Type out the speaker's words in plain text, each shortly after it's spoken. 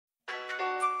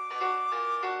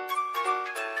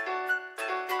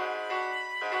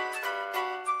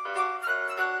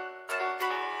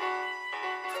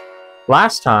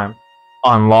Last time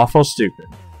on Lawful Stupid.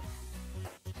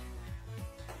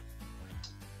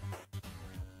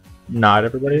 Not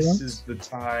everybody This wants? is the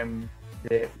time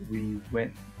that we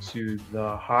went to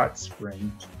the hot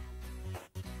spring.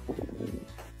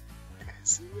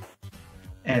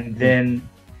 And then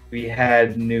we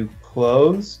had new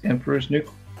clothes, Emperor's new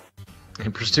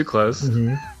Emperor's too close.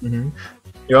 You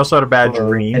also had a bad clothes,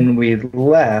 dream. and we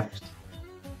left.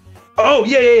 Oh,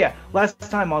 yeah. Last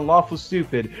time on Lawful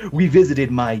Stupid, we visited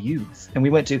my youth, and we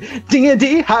went to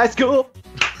D&D High School.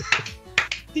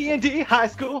 D&D High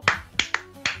School.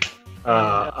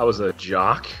 I was a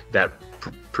jock that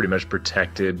pretty much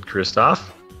protected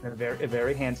Kristoff. A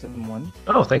very handsome one.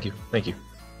 Oh, thank you. Thank you.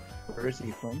 Where is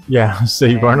he from? Yeah, so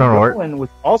you weren't on work. Rowan was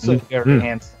also very Mm.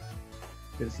 handsome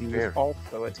because he was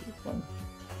also a tiefling.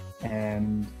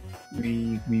 And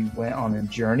we went on a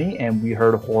journey, and we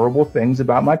heard horrible things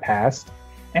about my past,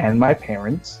 and my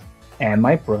parents, and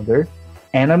my brother,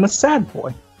 and I'm a sad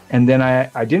boy. And then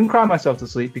I didn't cry myself to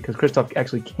sleep because Kristoff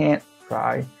actually can't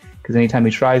cry because anytime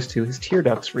he tries to, his tear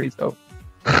ducts freeze up.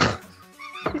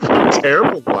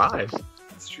 Terrible life.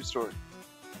 It's a true story.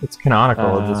 It's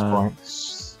canonical at this point.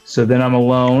 So then I'm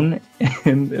alone,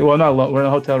 and well, not alone. We're in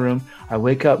a hotel room. I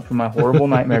wake up from my horrible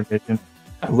nightmare vision.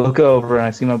 I look over and I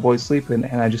see my boy sleeping,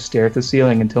 and I just stare at the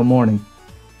ceiling until morning.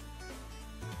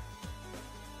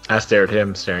 I stare at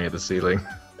him staring at the ceiling.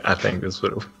 I think that's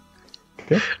what it was.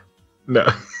 Okay. No.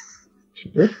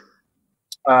 Sure.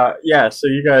 Yeah, so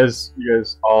you guys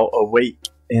all awake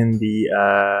in the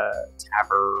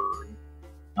tavern.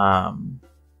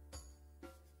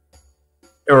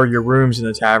 Or your rooms in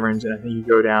the taverns, and I think you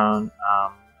go down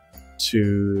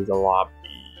to the lobby.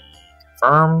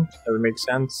 Confirmed? That would make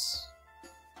sense.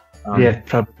 Yeah,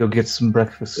 probably go get some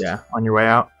breakfast. Yeah, on your way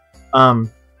out.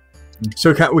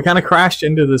 So we kind of crashed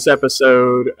into this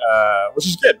episode, which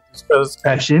is good. Because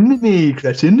Crash into me.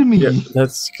 yeah,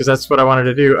 that's what I wanted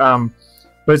to do.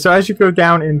 But so as you go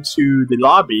down into the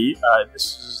lobby, this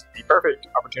is the perfect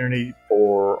opportunity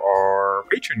for our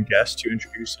patron guest to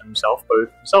introduce himself,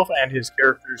 both himself and his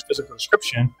character's physical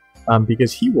description,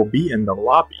 because he will be in the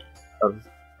lobby of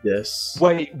this.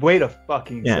 Wait a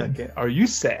fucking second. Are you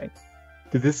saying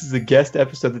that this is a guest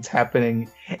episode that's happening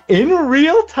in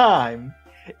real time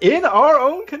in our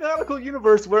own canonical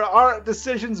universe where our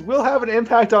decisions will have an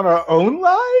impact on our own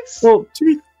lives? Well,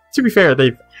 to be fair,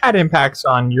 they've had impacts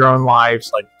on your own lives,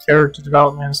 like character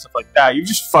development and stuff like that. You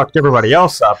just fucked everybody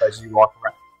else up as you walk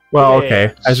around. Well,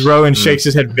 okay. As Rowan shakes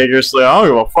his head vigorously, I don't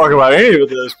give a fuck about any of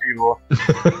those people.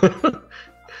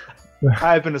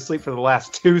 I've been asleep for the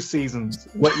last 2 seasons.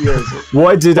 What year is it?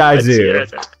 What did I do?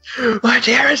 What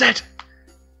year is it?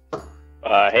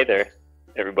 Hey there,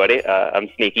 everybody. I'm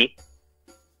Sneaky.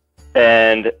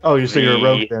 And Oh, you're a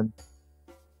rogue then.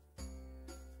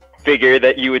 figure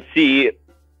that you would see,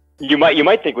 you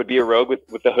might think would be a rogue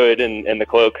with the hood and the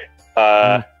cloak,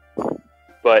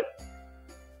 but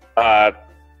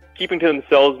keeping to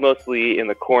themselves mostly in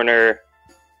the corner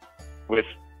with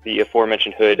the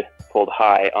aforementioned hood pulled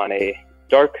high on a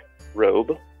dark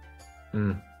robe,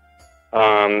 with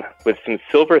some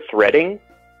silver threading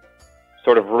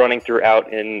sort of running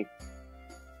throughout in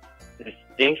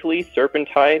distinctly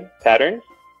serpentine patterns.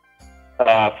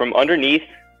 From underneath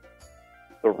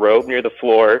the robe near the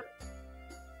floor,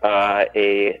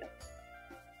 a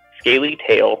scaly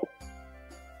tail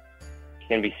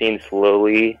can be seen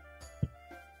slowly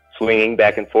swinging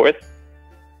back and forth,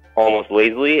 almost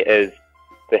lazily, as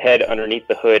the head underneath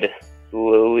the hood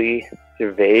slowly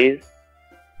surveys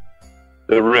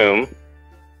the room.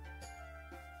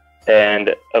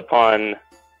 And upon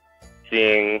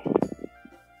seeing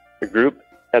the group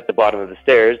at the bottom of the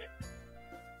stairs,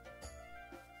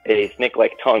 a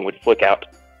snake-like tongue would flick out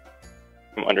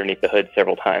from underneath the hood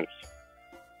several times.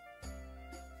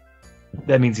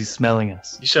 That means he's smelling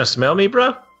us. You trying to smell me, bro?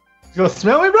 You gonna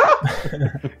smell me, bro?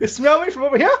 You smell me from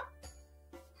over here?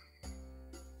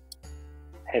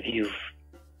 Have you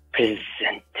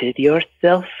presented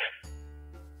yourself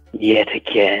yet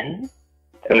again?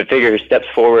 And the figure steps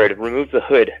forward, removes the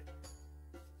hood,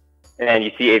 and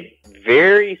you see a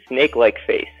very snake-like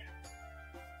face.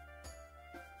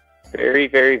 Very,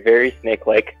 very, very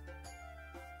snake-like.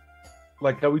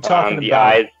 Like, are we talking the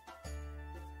about eyes,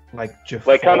 like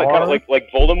Jafar? like kind of like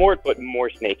Voldemort, but more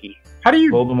snaky. How do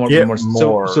you Voldemort get more?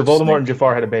 more So Voldemort snake? and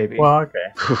Jafar had a baby, Well,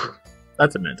 okay.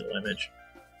 That's a mental image.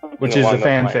 which is a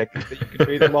fanfic that you can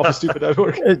read at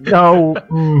lawfulstupid.org. No.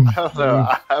 I don't know.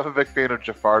 I'm a big fan of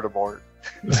Jafar Demort.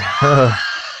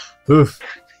 Oof.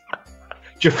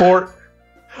 Jafar.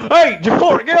 Hey,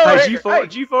 Jafar, get over here. G4. Hey,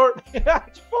 Jafar.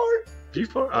 Jafar.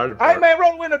 G4? Hey, man,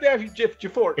 roll the window down, you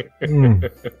Jafar.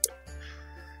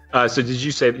 So did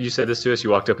you said this to us? You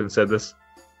walked up and said this?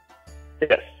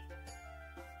 Yes.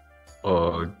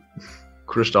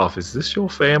 Christoph, is this your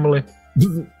family?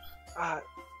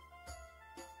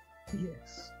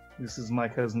 Yes. This is my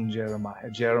cousin Jeremiah.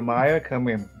 Jeremiah, come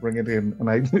in. Bring it in. And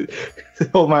I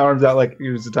hold my arms out like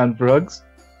it was a time for hugs.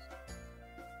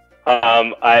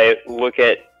 I look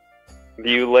at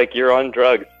you like you're on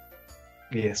drugs.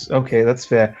 Yes. Okay, that's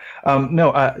fair.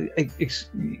 No,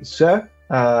 sir?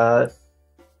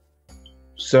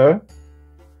 Sir?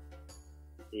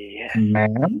 Yeah.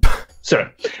 Ma'am?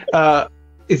 Sir.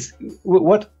 It's...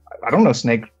 What? I don't know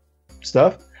snake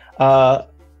stuff. What?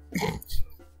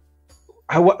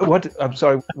 I'm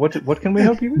sorry. What can we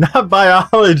help you with? Not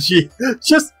biology,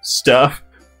 just stuff.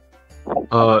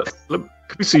 Can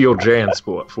we see your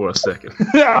Jansport for a second?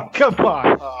 Oh, come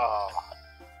on. Oh.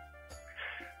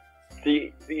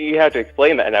 You have to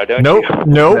explain that now, don't Nope, you?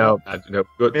 nope. No.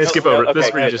 Go, skip no, over it. okay, This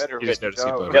is where you good, just know to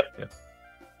skip good. over Yep. it.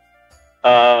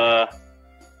 Yeah.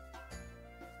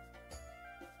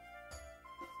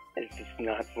 Is this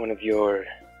not one of your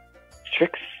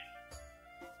tricks,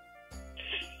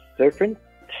 Serpent?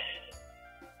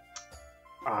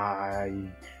 I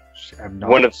am not.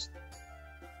 One of-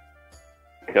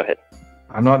 Go ahead.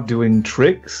 I'm not doing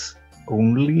tricks,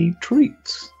 only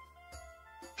treats.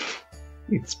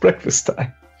 It's breakfast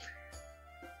time.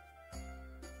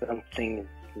 Something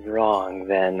is wrong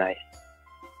then. I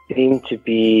seem to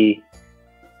be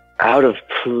out of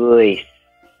place.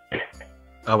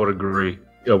 I would agree.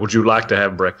 Would you like to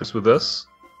have breakfast with us?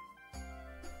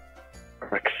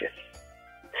 Breakfast.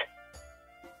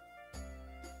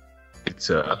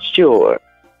 It's Sure.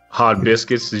 hard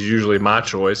biscuits is usually my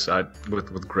choice.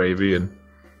 With gravy and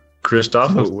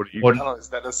Christoph. What do you? I don't know, is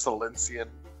that a Silencian?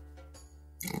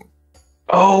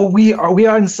 Oh, we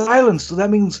are in silence, so that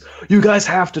means you guys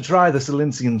have to try the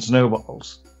Silencian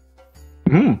snowballs.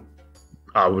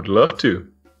 I would love to.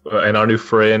 And our new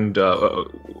friend,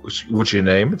 what's your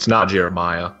name? It's not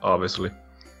Jeremiah, obviously.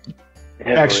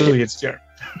 Actually, it's Jeremy.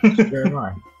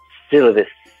 Jeremiah. Syllabus.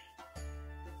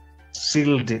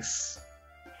 Sildis.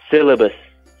 Syllabus.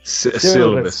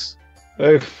 Syllabus.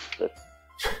 Oh,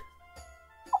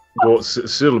 Well,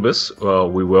 Syllabus,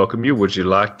 we welcome you. Would you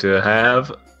like to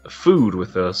have food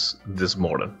with us this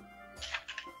morning?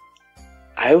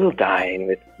 I will dine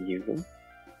with you.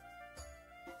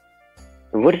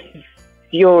 What is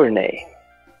your name?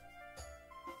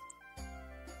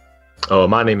 Oh,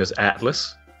 my name is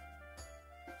Atlas.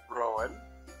 Rowan?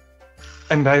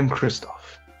 and I'm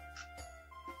Christoph.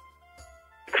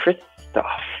 Christoph.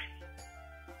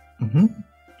 Mm-hmm.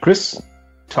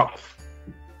 Christoph.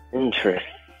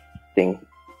 Interesting.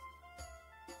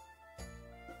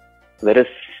 Let us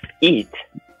eat,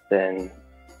 then.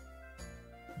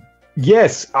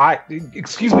 Yes,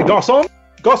 excuse me, garçon?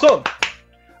 Garçon!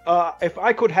 If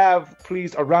I could have,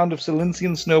 please, a round of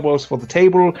Silencian snowballs for the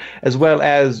table, as well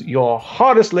as your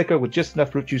hardest liquor with just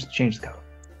enough fruit juice to change the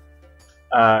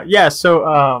color. So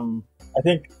I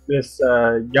think this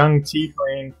young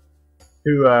tiefling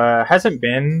who hasn't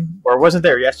been or wasn't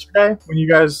there yesterday when you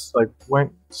guys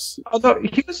went. Oh no,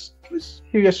 he was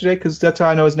here yesterday because that's how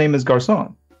I know his name is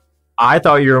Garçon. I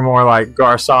thought you were more like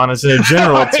Garçon as in a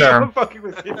general term. I'm fucking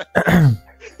with you.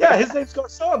 Yeah, his name's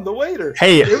Garçon, the waiter.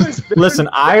 Hey, listen,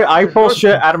 I pull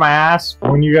shit out of my ass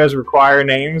when you guys require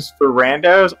names for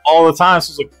randos all the time.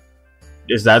 So it's like,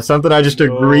 is that something I just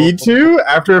agreed to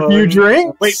after a few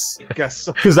drinks? Wait, guess.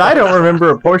 Because I don't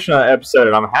remember a portion of that episode,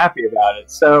 and I'm happy about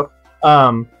it. So,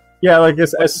 yeah, like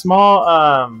a small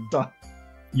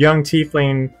young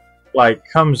tiefling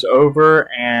comes over,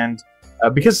 and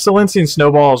because Silencian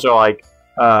snowballs are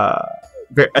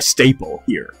a staple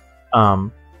here,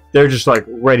 they're just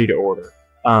ready to order.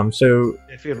 So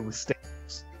They're filled with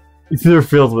staples. they're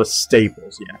filled with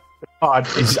staples. Yeah. Odd.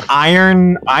 It's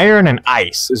iron and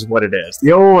ice is what it is.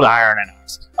 The old iron and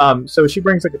ice. So she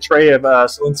brings a tray of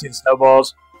Silencian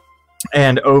snowballs,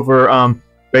 and over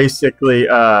basically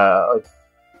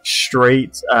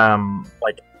straight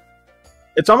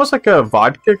it's almost like a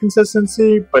vodka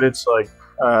consistency, but it's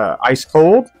ice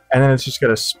cold, and then it's just got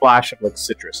a splash of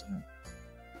citrus in it.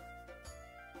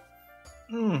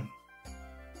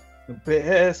 The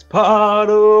best part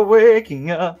of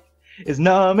waking up is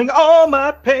numbing all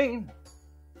my pain.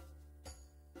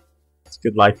 It's a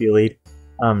good life you lead.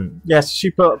 So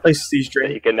she places these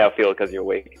drinks. You can now feel it because you're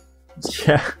awake.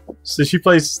 Yeah. So she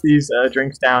places these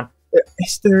drinks down.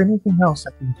 Is there anything else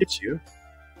I can get you?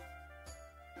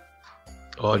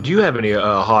 Oh, do you have any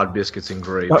hard biscuits and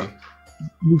gravy?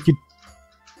 We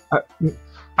could.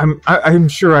 I'm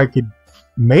sure I could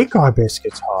make our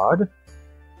biscuits hard.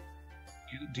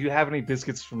 Do you have any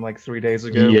biscuits from like 3 days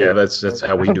ago? Yeah, that's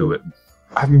how we do it.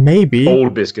 Maybe.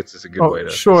 Old biscuits is a good way to.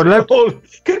 Sure. Could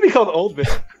it be called old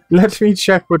biscuits? Let me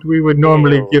check what we would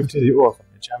normally give to the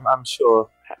orphanage. I'm sure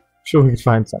we could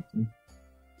find something.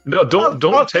 No,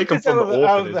 don't take them from the out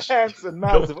of the orphanage. hands and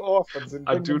mouths of orphans. And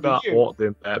I bring do them to not you. want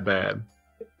them that bad.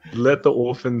 Let the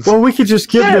orphans. Well, we could just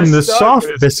give them the soft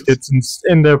biscuits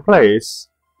in their place.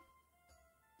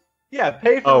 Yeah,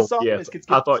 pay for the soft biscuits.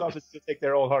 I Get the thought- soft biscuits to take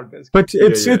their old hard biscuits. But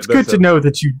it's good to know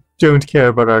that you don't care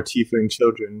about our tiefling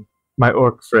children, my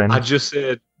orc friend. I just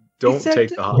said don't take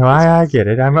the hot. No, I get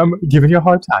it. I'm giving you a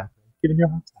hard time.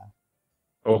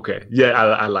 Okay, yeah,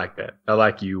 I like that. I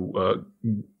like you,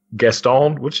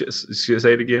 Gaston. What should I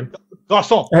say it again?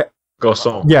 Garçon.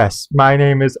 Gaston. Yes, my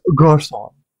name is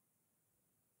Garçon.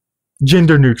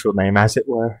 Gender neutral name, as it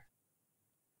were.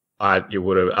 You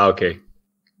would have. Okay,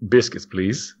 biscuits,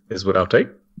 please. Is what I'll take.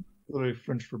 Literally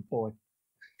French for boy.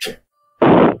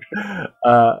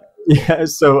 Yeah.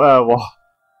 So,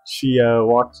 she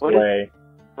walks What away.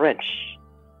 French.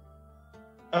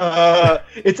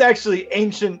 It's actually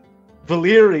ancient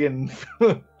Valyrian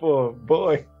for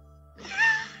boy.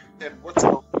 And what's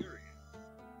Valyrian?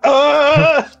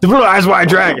 The Blue Eyes White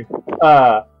Dragon.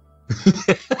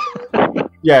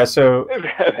 Yeah. So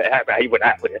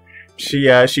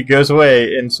she goes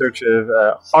away in search of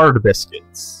hard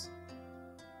biscuits.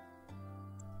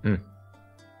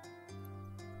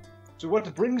 So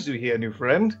what brings you here, new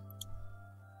friend?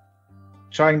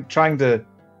 Trying to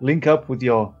link up with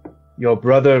your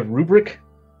brother Rubric?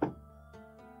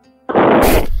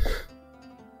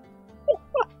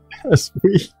 That's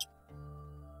weak.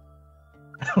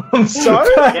 I'm sorry?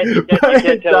 You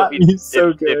can't tell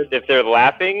if they're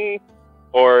laughing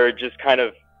or just kind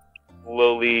of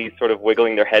slowly sort of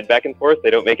wiggling their head back and forth. They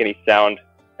don't make any sound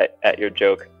at your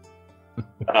joke.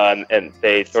 And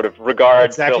they sort of regard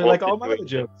Exactly the whole like all my other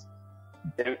situation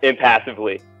jokes.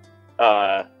 impassively.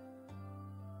 And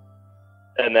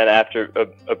then after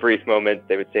a brief moment,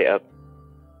 they would say, a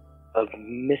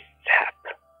mishap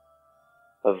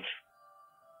of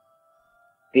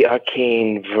the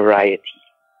arcane variety.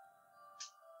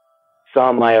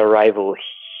 Saw my arrival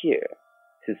here.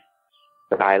 His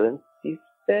silence, you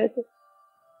said?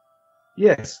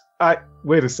 Yes.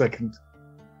 Wait a second.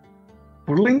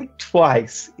 Blink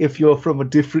twice if you're from a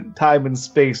different time and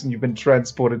space and you've been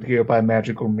transported here by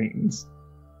magical means.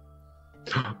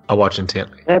 I watch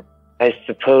intently. I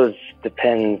suppose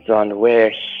depends on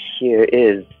where here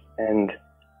is and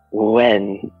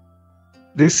when.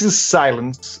 This is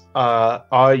silence.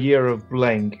 Our year of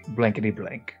blank, blankety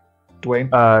blank.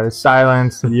 Dwayne?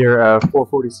 Silence, the year of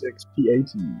 446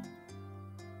 PAT.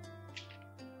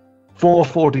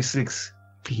 446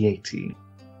 PAT.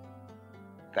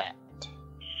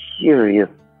 Curious.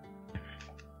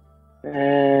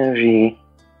 Very.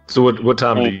 So what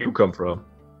time do you come from?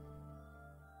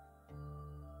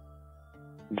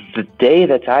 The day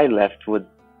that I left was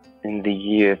in the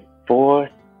year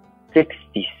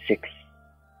 466.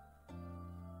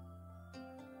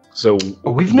 So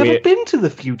We've never been to the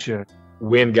future.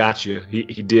 Wynn got you. He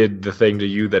did the thing to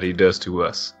you that he does to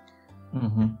us.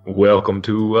 Mm-hmm. Welcome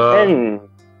to. When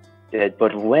dead,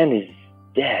 but when is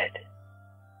dead?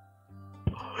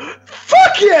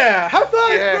 Fuck yeah! High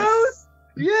five, Yes. bros!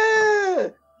 Yeah!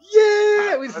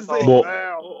 Yeah! We That's should say-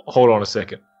 Well, hold on a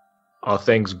second. Are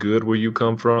things good where you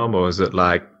come from, or is it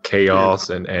like chaos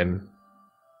and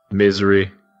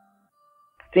misery?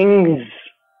 Things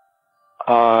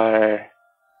are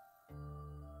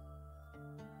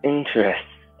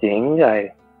interesting,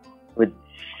 I would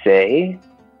say.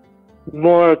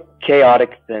 More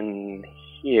chaotic than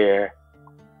here,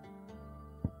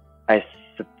 I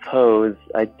suppose.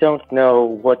 I don't know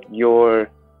what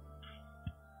you're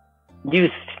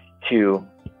used to.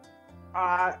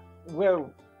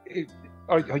 Well,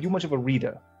 are you much of a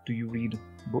reader? Do you read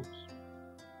books?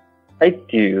 I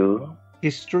do.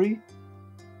 History?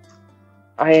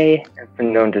 I have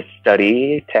been known to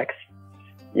study texts.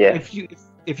 Yes.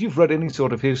 If you've read any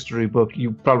sort of history book,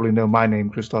 you probably know my name,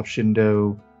 Christoph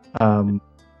Shindo. And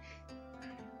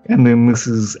then this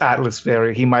is Atlas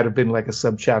Fairy. He might have been like a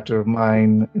subchapter of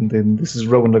mine. And then this is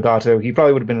Rowan Legato. He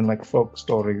probably would have been in like folk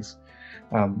stories.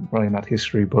 Probably not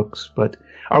history books. But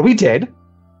are we dead?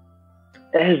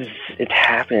 As it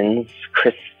happens,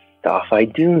 Christoph, I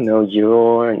do know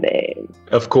your name.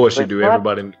 Of course you But do. not-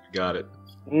 Everybody got it.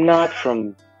 Not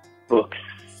from books.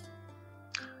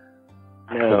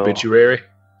 No. Obituary.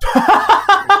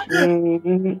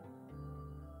 Mm,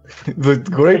 The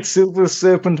Great Silver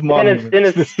Serpent Monument. in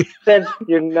a sense,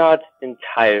 you're not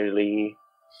entirely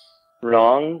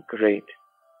wrong, great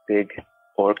big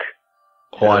orc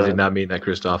Oh, I did not mean that,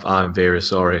 Christoph. I'm very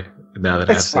sorry. Now that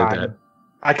I've It's said fine. that.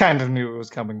 I kind of knew it was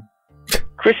coming.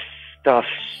 Christoph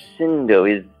Shindo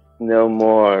is no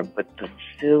more, but the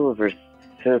Silver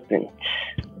Serpent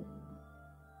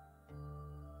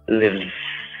lives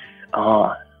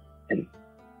on and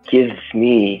gives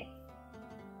me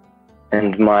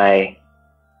and my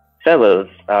fellows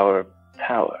our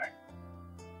power.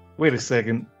 Wait a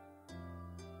second.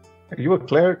 Are you a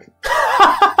cleric?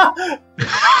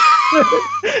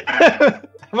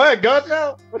 Am I a god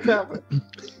now? What's happening?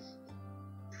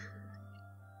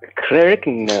 Cleric,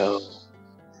 no.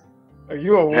 Are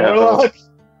you a warlock?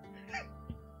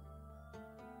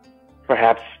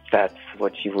 Perhaps that's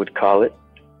what you would call it.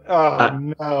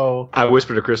 Oh, no. I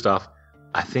whispered to Christoph,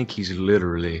 I think he's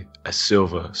literally a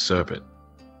silver serpent.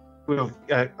 Well,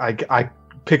 I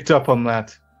picked up on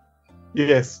that.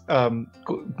 Yes.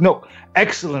 No,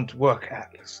 excellent work,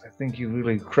 Atlas. I think you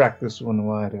really cracked this one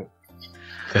wide up.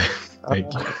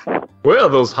 Thank you. Well,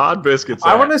 those hot biscuits.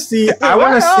 I want to see. I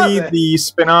want to see the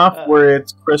spin-off where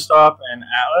it's Kristoff and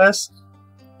Atlas,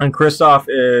 and Kristoff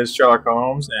is Sherlock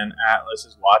Holmes and Atlas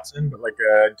is Watson, but like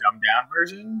a dumbed-down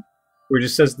version, where it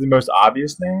just says the most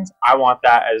obvious things. I want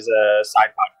that as a side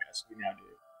podcast we now do.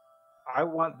 I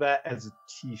want that as a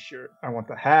T-shirt. I want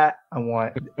the hat. I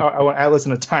want Atlas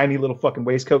in a tiny little fucking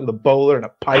waistcoat with a bowler and a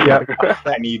pipe. Yep.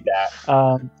 I need that.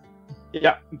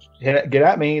 Yeah, get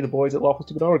at me, the boys at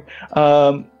lawfulstupid.org.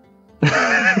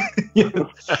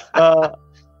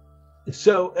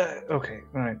 Okay,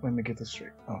 all right, let me get this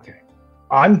straight. Okay,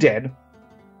 I'm dead.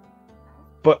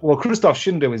 But, Christoph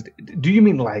Shindo is... Do you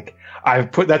mean, like,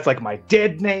 I've put... That's, like, my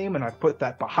dead name, and I've put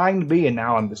that behind me, and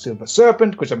now I'm the Silver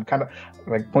Serpent, which I'm kind of,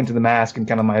 like, pointing to the mask and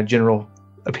kind of my general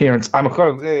appearance. I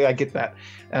get that.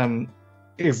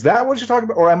 Is that what you're talking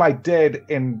about? Or am I dead,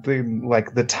 and,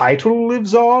 the title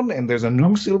lives on, and there's a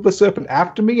new Silver Serpent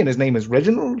after me, and his name is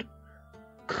Reginald?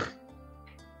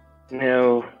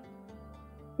 No.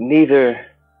 Neither.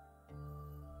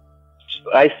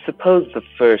 I suppose the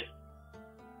first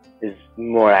is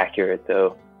more accurate,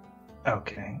 though.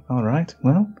 Okay, all right.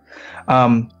 Well,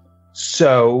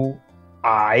 so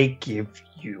I give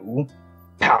you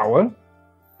power,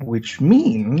 which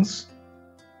means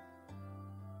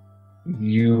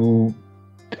you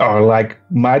are like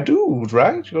my dude,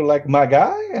 right? You're like my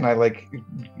guy, and I like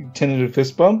tentative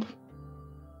fist bump.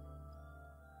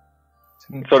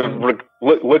 Sort of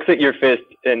looks at your fist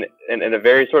in a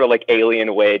very sort of like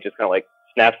alien way, just kind of like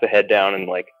snaps the head down and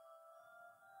like.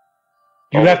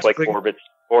 You almost like orbits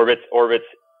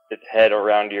its head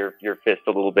around your fist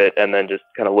a little bit, and then just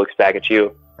kind of looks back at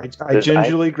you. I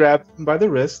gingerly grab him by the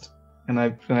wrist, and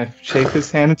I shake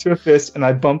his hand into a fist, and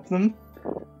I bump them.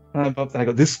 And I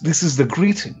go, this is the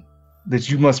greeting that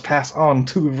you must pass on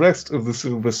to the rest of the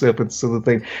Silver Serpents, so that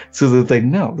they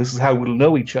know. This is how we'll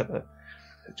know each other.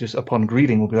 Just upon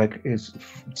greeting, we'll be like, "Is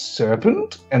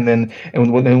Serpent?" And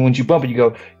once you bump it, you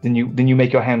go. Then you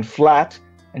make your hand flat,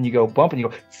 and you go bump, and you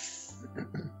go.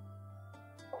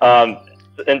 And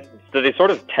so they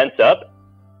sort of tense up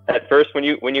at first when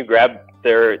you grab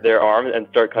their arm and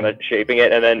start kind of shaping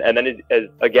it, and then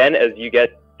as you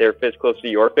get their fist close to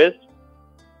your fist,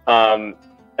 and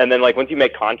then like once you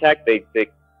make contact, they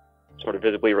sort of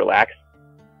visibly relax,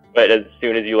 but as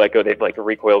soon as you let go, they like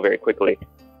recoil very quickly.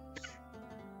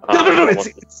 No,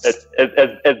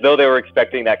 as though they were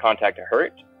expecting that contact to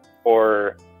hurt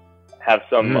or have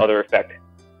some other effect.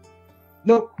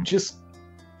 No, just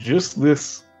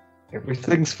this.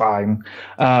 Everything's fine.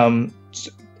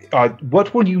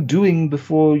 What were you doing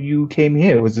before you came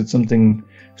here? Was it something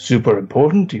super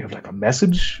important? Do you have like a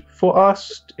message for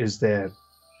us? Do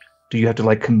you have to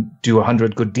like do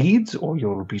 100 good deeds, or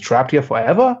you'll be trapped here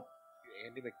forever?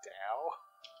 Andy McDowell?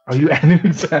 Are you Andy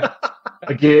McDowell?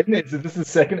 Again, is this the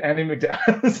second Andy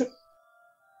McDowell?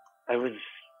 I was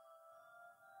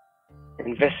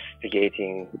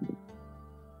investigating.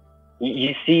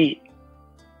 You see,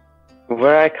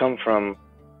 where I come from,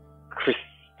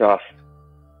 Christoph,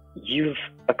 you've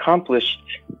accomplished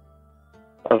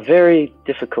a very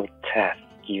difficult task.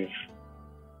 You've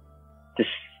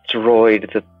destroyed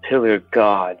the pillar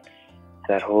gods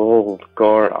that hold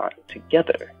Goron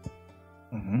together.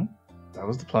 Mm-hmm. That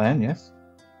was the plan, yes.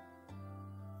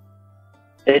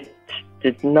 It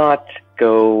did not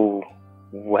go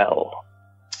well.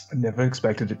 I never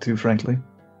expected it to, frankly.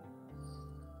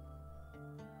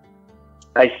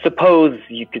 I suppose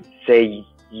you could say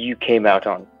you came out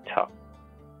on top.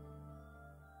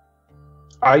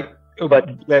 But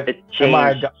it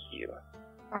changed you.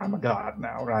 I'm a god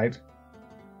now, right?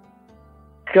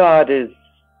 God is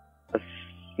a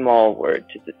small word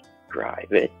to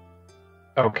describe it.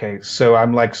 Okay, so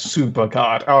I'm like super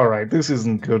caught. All right, this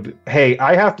isn't good. Hey,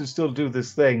 I have to still do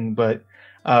this thing, but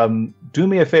do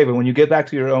me a favor. When you get back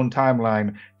to your own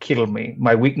timeline, kill me.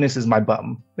 My weakness is my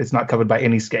bum. It's not covered by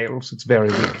any scales. It's very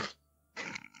weak.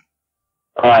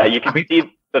 You can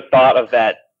see the thought of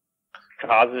that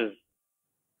causes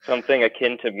something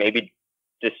akin to maybe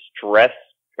distress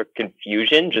or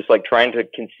confusion, just like trying to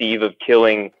conceive of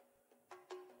killing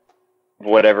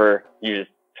whatever you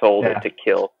just told it to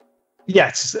kill.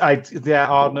 Yes, there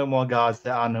are no more gods,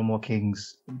 there are no more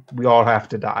kings. We all have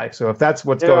to die. So if that's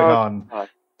what's going on...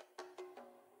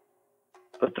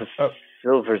 But the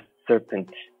Silver Serpent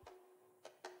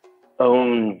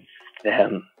owns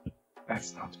them.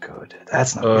 That's not good.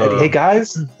 That's not good. Hey,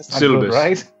 guys, that's not good,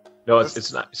 right? No,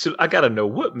 it's not. So I gotta know,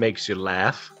 what makes you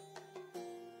laugh?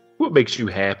 What makes you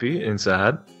happy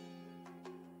inside?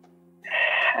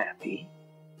 Happy?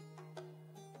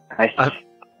 I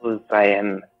suppose I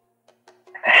am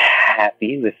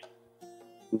happy with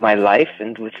my life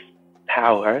and with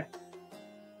power.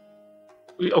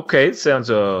 Okay, it sounds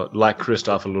like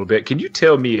Kristoff a little bit. Can you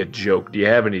tell me a joke? Do you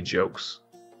have any jokes?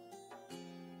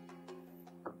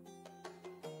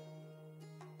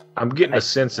 I'm getting a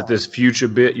sense that this future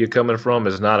bit you're coming from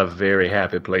is not a very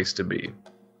happy place to be.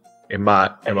 Am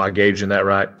I gauging that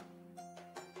right?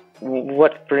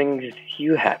 What brings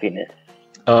you happiness?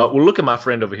 Well, look at my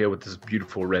friend over here with this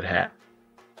beautiful red hat.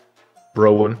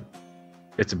 Rowan,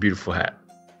 it's a beautiful hat.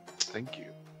 Thank you.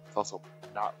 It's also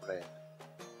not red.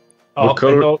 What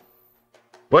color?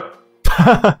 What?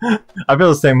 I feel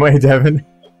the same way, Devin.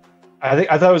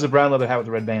 I thought it was a brown leather hat with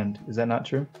a red band. Is that not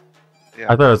true? Yeah.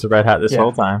 I thought it was a red hat this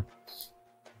whole time.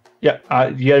 Yeah,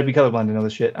 you gotta be colorblind to know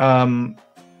this shit.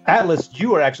 Atlas,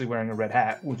 you are actually wearing a red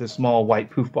hat with a small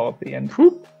white poof ball at the end.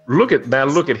 Look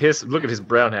at his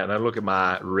brown hat, and I look at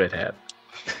my red hat.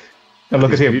 Now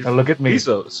look at him. Now look at me. These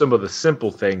are some of the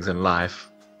simple things in life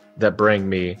that bring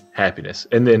me happiness.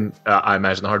 And then I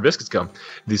imagine the hard biscuits come.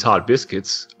 These hard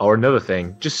biscuits are another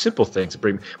thing, just simple things that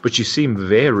bring me. But you seem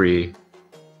very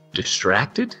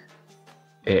distracted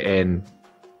and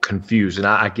confused, and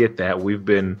I get that. We've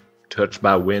been touched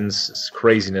by Wynn's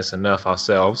craziness enough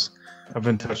ourselves. I've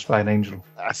been touched by an angel.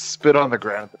 I spit on the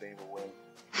ground at the name of Wynn.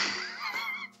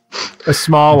 A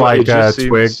small, like,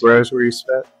 twig grows where you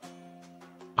spit.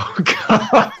 Oh,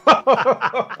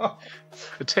 God.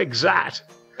 Take that.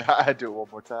 I do it one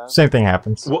more time. Same thing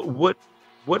happens. What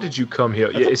did you come here?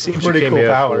 Yeah, it seems pretty you came cool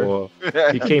here power. for.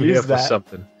 You came here for that.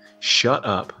 something. Shut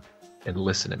up and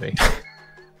listen to me.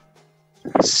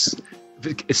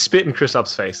 Spit in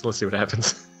Kristoff's face. Let's see what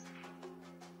happens.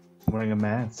 I'm wearing a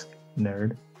mask,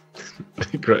 nerd.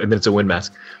 And then it's a wind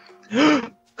mask.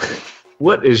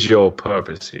 What is your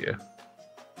purpose here,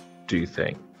 do you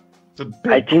think?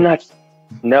 I do not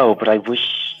know, but I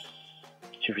wish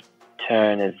to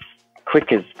return as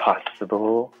quick as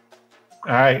possible.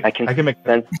 Alright, I can make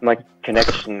sense my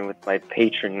connection with my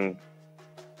patron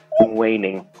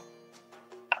waning.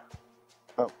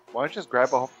 Oh, why don't you just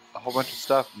grab a whole bunch of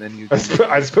stuff and then you...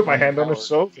 I just put my hand on her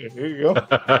shoulder. Here you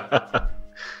go.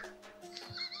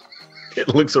 It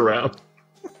looks around.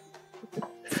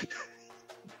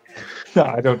 No,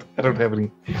 I don't have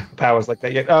any powers like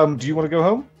that yet. Do you want to go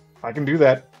home? I can do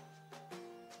that.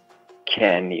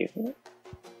 Can you?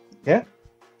 Yeah.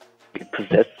 You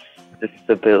possess this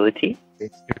ability?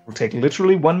 It will take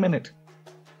literally 1 minute.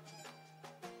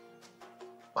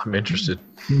 I'm interested.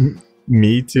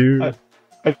 Me too.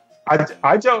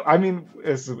 I don't. I mean,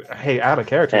 hey, out of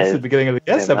character. This is the beginning of the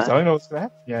guest episode. I don't know what's gonna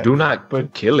happen. Yeah. Do not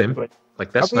kill him.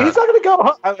 Like that's not. He's not gonna go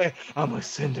home. I'm gonna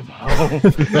send him home.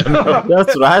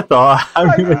 That's what I thought. I'm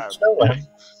gonna kill him.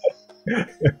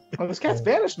 Well, this cat's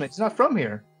banishment. He's not from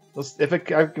here. If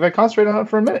I concentrate on it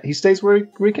for a minute, he stays where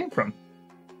he came from.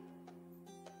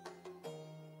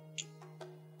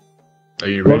 Are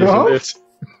you ready for this?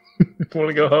 Want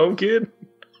to go home, kid?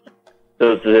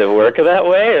 Does it work that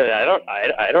way?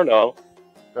 I don't know.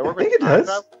 I think it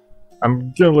does.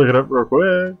 I'm gonna look it up real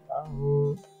quick.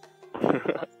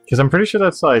 Because I'm pretty sure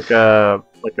that's like a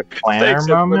planner Thanks,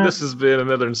 moment. This has been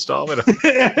another installment of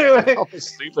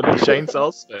Stupid and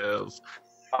Chainsaw Spells.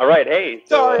 All right, hey.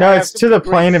 Sorry, no, it's to the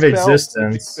plane of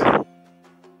existence.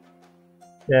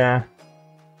 Yeah.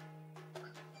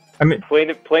 I mean, plane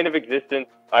of existence.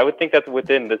 I would think that's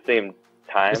within the same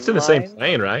time. It's in the same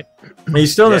plane, right?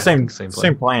 He's still in the same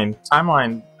plane.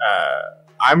 Timeline.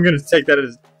 I'm gonna take that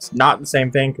as it's not the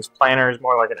same thing because planar is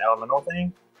more like an elemental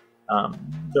thing.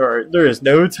 There is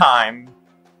no time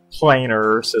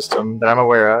planar system that I'm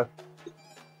aware of.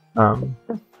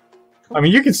 I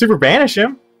mean, you can super banish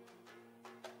him.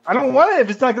 I don't want it if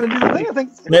it's not going to do the thing. I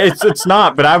think it's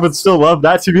not, but I would still love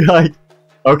that to be like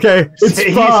Okay, it's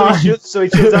fine. So he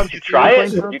shows up. You can try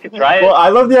it. You can try it. Well, I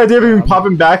love the idea of him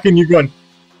popping back and you going,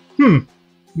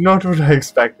 not what I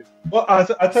expected. Well, I'll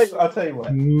tell you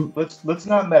what. Let's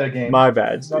not metagame. My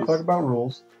bad. Let's not talk about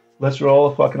rules. Let's roll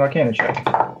a fucking Arcana check.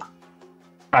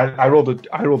 I rolled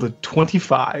a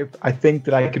 25. I think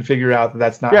that I can figure out that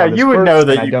that's not. Yeah, how this you would works, know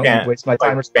that and you I don't can't waste my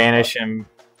time or banish him,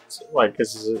 like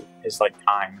because it's like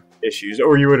time issues,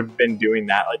 or you would have been doing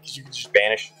that, like because you could just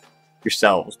banish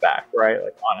yourselves back, right?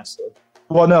 Like honestly.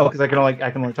 Well, no, because I can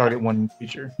only target one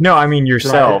creature. No, I mean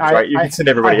yourselves, right? You can send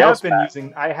everybody else back.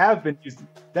 I have been using.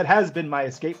 That has been my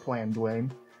escape plan,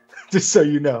 Dwayne. Just so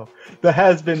you know, that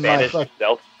has been Banish my.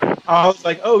 yourself. I was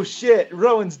like, oh shit,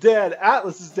 Rowan's dead,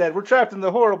 Atlas is dead, we're trapped in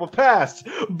the horrible past.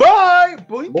 Bye!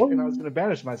 Blink! Boing. And I was going to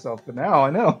banish myself, but now I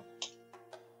know.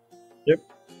 Yep.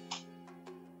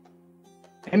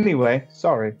 Anyway,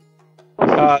 sorry.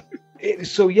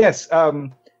 So yes,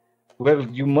 well,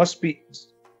 you must be...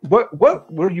 What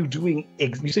were you doing?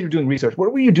 You said you were doing research.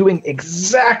 What were you doing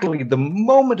exactly the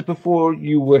moment before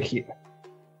you were here?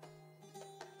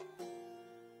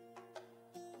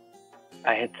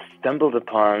 I had stumbled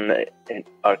upon an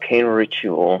arcane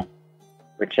ritual,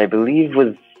 which I believe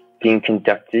was being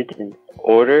conducted in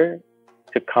order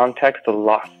to contact the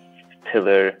lost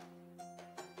pillar.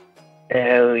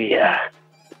 Elia.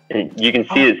 And you can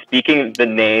see that speaking the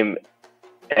name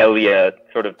Elia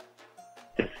sort of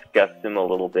disgusts him a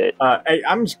little bit. Hey,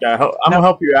 I'm gonna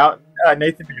help you out,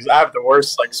 Nathan, because I have the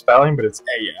worst spelling, but it's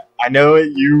Aya. I know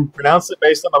you pronounce it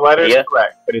based on the letters,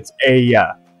 correct, but it's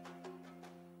Aya.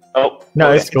 Oh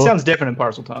no, it's cool. It sounds different in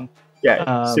Parcel Tongue.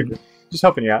 Yeah, super. Just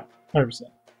helping you out, 100%.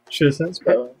 Should have said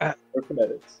spelling or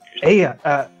phonetics.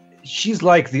 Aya, she's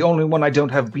like the only one I don't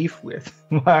have beef with.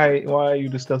 Why are you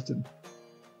disgusted?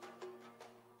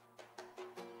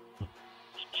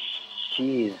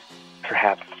 She's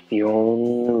perhaps the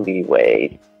only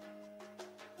way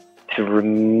to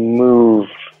remove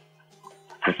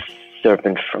the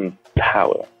serpent from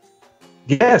power.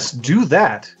 Yes, do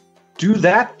that. Do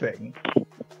that thing.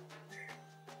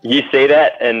 You say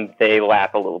that, and they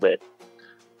laugh a little bit.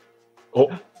 Oh,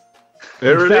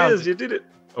 there it found is. You did it.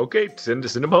 Okay, send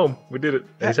him home. We did it.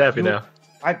 He's happy now.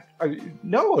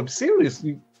 No, I'm serious.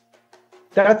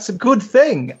 That's a good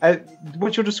thing.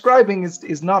 What you're describing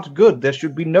is not good. There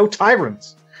should be no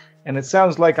tyrants. And it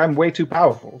sounds like I'm way too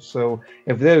powerful. So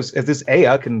if this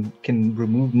Aya can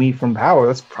remove me from power,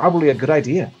 that's probably a good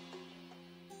idea.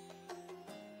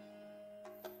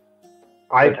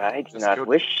 But I do not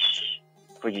wish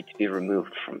for you to be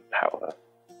removed from power.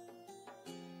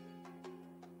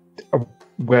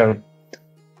 Well,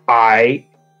 I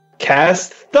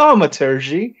cast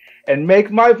thaumaturgy and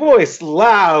make my voice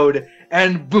loud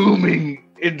and booming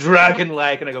in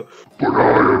dragon-like, and I go, but I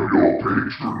am your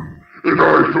patron, and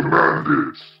I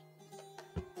command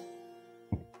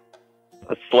it.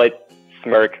 A slight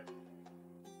smirk.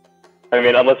 I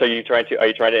mean, unless are you trying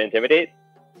to intimidate?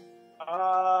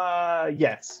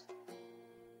 Yes.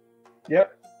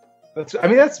 Yep.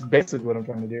 That's basically what I'm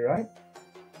trying to do, right?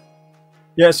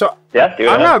 Yeah, so yeah,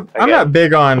 I'm not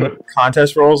big on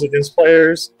contest rolls against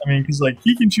players. I mean, because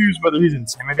he can choose whether he's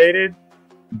intimidated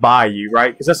by you,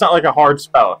 right? Because that's not like a hard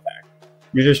spell effect.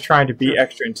 You're just trying to be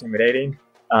extra intimidating.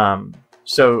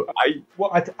 So I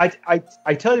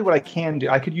tell you what I can do.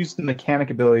 I could use the mechanic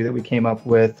ability that we came up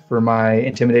with for my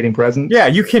intimidating presence. Yeah,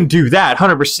 you can do that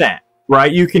 100%,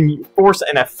 right? You can force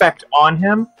an effect on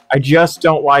him. I just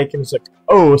don't like him. It's like,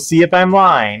 oh, see if I'm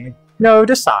lying. No,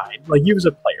 decide. Like, you as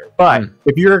a player. But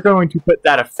if you're going to put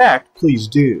that effect, please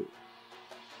do.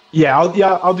 Yeah,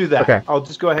 I'll do that. Okay. I'll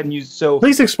just go ahead and use... So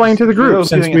please explain to the group,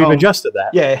 since we've adjusted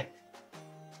that.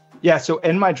 Yeah, so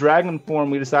in my dragon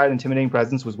form, we decided intimidating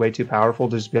presence was way too powerful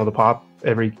to just be able to pop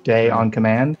every day on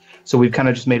command. So we've kind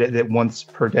of just made it that once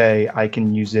per day, I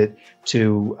can use it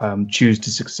to choose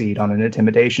to succeed on an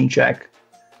intimidation check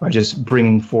by just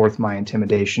bringing forth my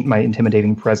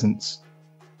intimidating presence.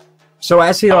 So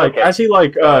as he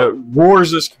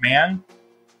roars this command,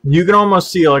 you can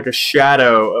almost see like a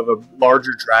shadow of a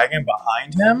larger dragon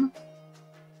behind him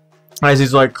as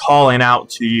he's like calling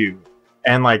out to you.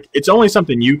 And like it's only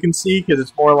something you can see because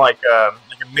it's more like a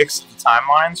mix of the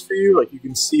timelines for you. Like you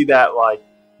can see that like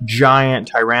giant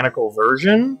tyrannical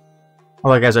version,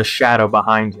 like as a shadow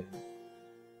behind him.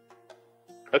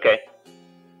 Okay.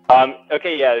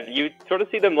 Okay. Yeah. You sort of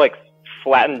see them like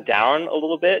flatten down a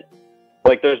little bit.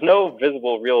 Like there's no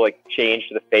visible real like change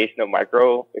to the face, no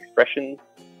micro expressions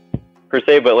per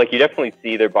se, but like you definitely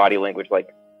see their body language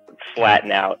like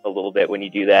flatten out a little bit when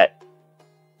you do that.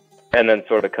 And then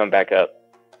sort of come back up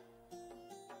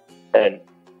and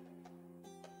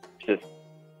just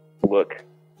look.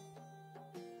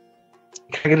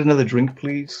 Can I get another drink,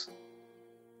 please?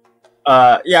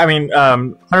 Yeah, I mean,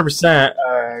 100%.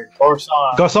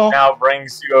 Garçon now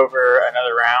brings you over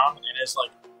another round and is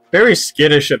like very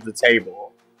skittish of the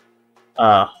table.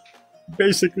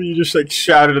 Basically, you just like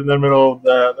shouted in the middle of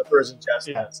the prison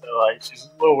chestnut, so like she's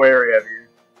a little wary of you.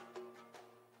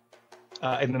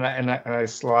 And then I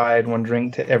slide one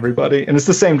drink to everybody, and it's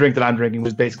the same drink that I'm drinking, which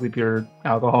is basically pure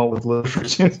alcohol with little fruit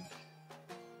juice.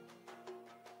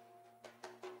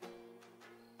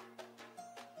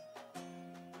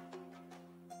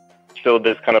 So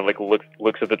this kind of like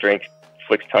looks at the drink,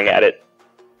 flicks tongue at it.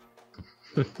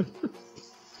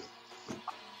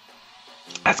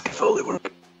 That's good Foley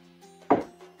work.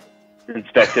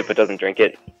 Inspects it but doesn't drink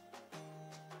it.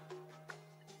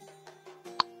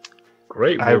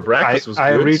 Great. Well, breakfast was good.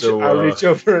 I reach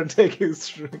over and take his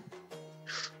drink.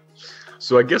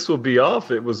 So I guess we'll be off.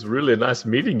 It was really nice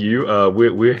meeting you.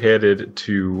 We're headed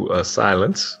to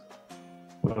Silence.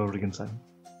 We're already in Silence.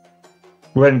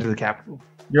 We're heading to the capital.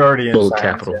 You're already in Full Silence,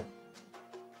 capital. Yeah.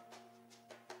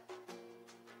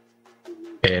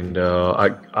 And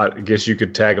I guess you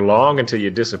could tag along until you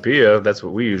disappear. That's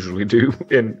what we usually do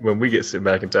when we get sent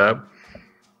back in time.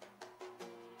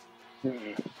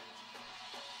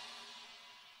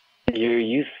 You're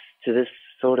used to this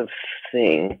sort of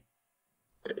thing.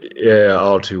 Yeah,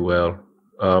 all too well.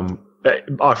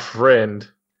 Our friend,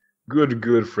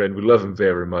 good friend, we love him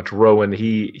very much. Rowan,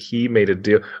 he made a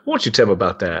deal. Why don't you tell him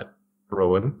about that,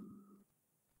 Rowan?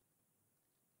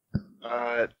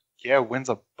 Yeah, Wynn's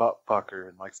a butt fucker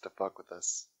and likes to fuck with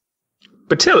us.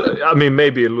 But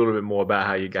maybe a little bit more about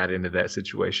how you got into that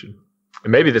situation.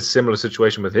 And maybe the similar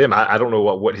situation with him. I don't know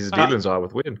what his dealings are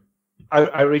with Wynn.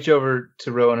 I reach over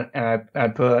to Rowan and I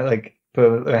put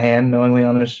a hand knowingly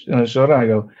on his shoulder. And I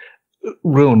go,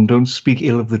 Rowan, don't speak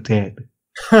ill of the dead.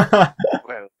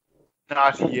 Well,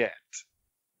 not yet.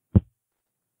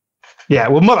 Yeah,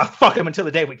 we'll motherfuck him until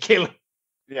the day we kill him.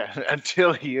 Yeah,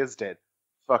 until he is dead.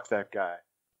 Fuck that guy.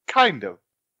 Kind of.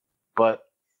 But,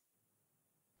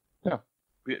 yeah,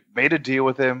 we made a deal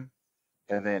with him,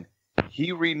 and then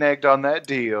he reneged on that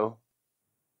deal,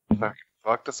 fucking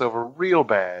fucked us over real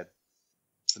bad.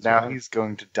 So now he's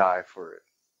going to die for it.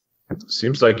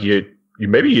 Seems like you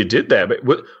did that,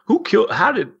 but who killed?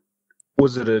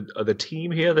 Was it the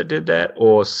team here that did that,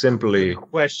 or simply? Good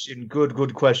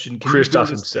question. Can Christoph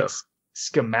himself.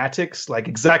 Schematics, like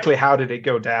exactly how did it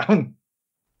go down?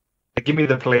 Like, give me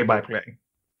the play-by-play.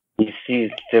 You see,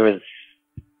 there was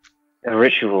a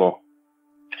ritual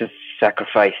to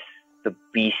sacrifice the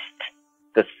beast,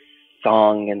 the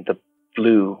song, and the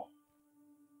blue.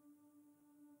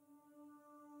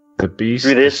 The beast,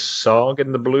 the song,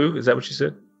 and the blue? Is that what you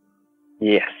said?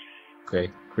 Yes. Okay,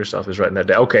 Christoph is writing that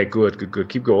down. Okay, good.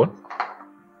 Keep going.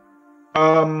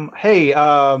 Hey,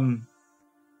 I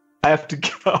have to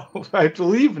go. I have to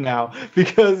leave now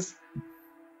because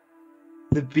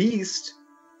the beast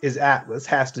is Atlas,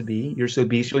 has to be. You're so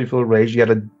bestial, you feel rage. You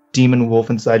got a demon wolf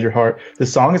inside your heart. The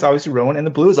song is obviously Rowan, and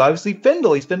the blue is obviously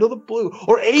Findle. He's Findle the Blue,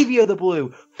 or Avia the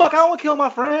Blue. Fuck, I don't want to kill my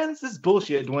friends. This is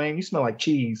bullshit, Dwayne. You smell like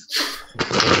cheese.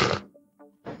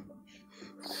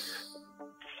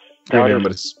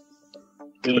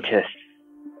 Eat us.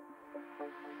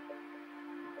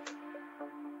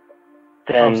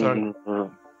 Then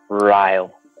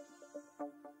Ryle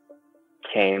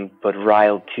came, but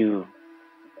Ryle too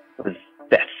was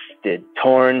bested,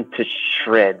 torn to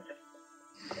shreds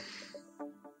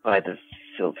by the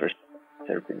silver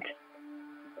serpent.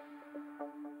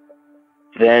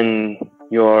 Then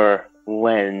your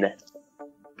Wen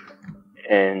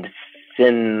and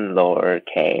Sinlor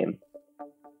came.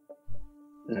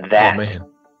 That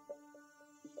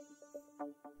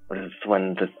was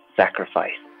when the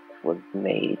sacrifice was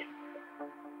made.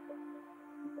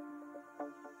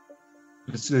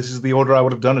 This is the order I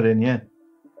would have done it in, yeah.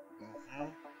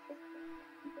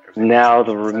 Now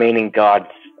the remaining gods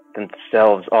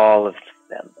themselves, all of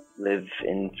them, live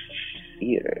in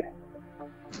fear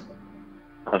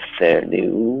of their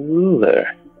new ruler.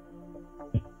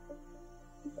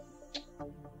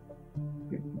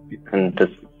 And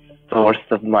the source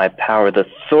of my power, the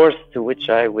source to which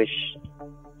I wish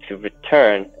to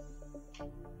return,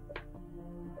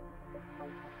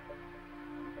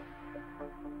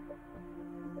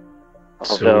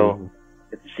 although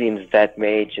it seems that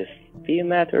may just be a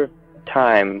matter of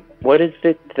time. What is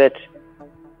it that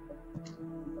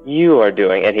you are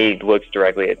doing? And he looks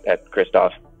directly at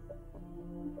Christoph.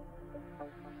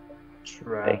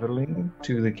 Traveling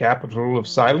to the capital of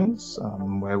Silence,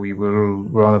 where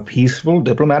we're on a peaceful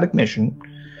diplomatic mission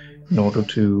in order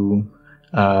to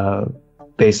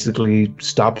basically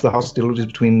stop the hostilities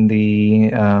between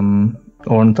the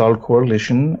Orenthal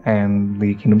Coalition and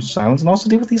the Kingdoms of Silence, and also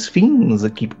deal with these fiends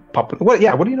that keep popping. What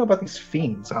do you know about these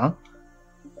fiends, huh?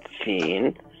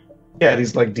 Fiends? Yeah,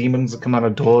 these like demons that come out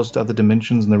of doors to other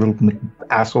dimensions, and they're little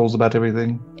assholes about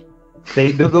everything.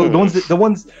 The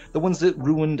ones that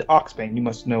ruined Oxbane. You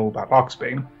must know about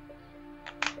Oxbane.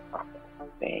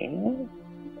 Oxbane?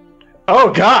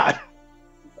 Oh God!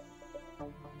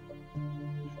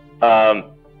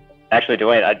 Actually,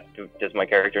 does my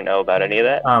character know about any of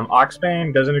that?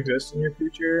 Oxbane doesn't exist in your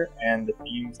future, and the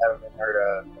fiends haven't been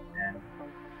heard of in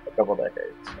a couple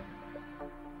decades.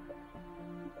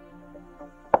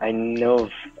 I know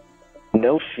of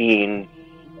no fiends.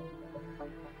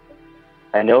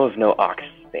 I know of no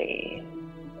Oxbane.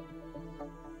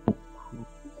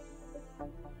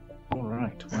 All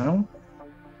right. Well,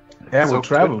 yeah, So we're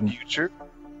traveling. good future.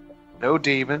 No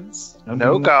demons. No No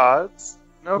demons. gods.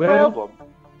 No Well- problem.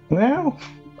 Well,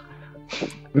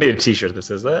 Made a T-shirt that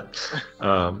says that.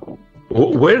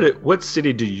 What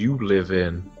city do you live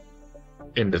in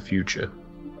the future?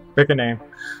 Pick a name.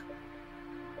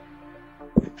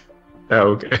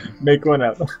 Oh, okay. Make one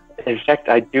up. In fact,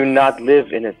 I do not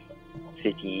live in a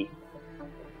city.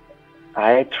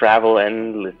 I travel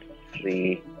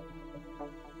endlessly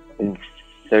in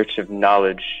search of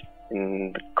knowledge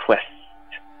in the quest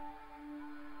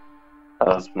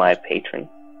of my patron.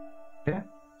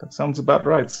 that sounds about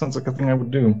right. Sounds like a thing I would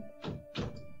do.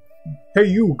 Hey,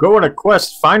 you, go on a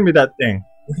quest. Find me that thing.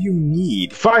 What do you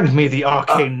need? Find me the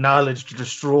arcane knowledge to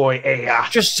destroy Aya.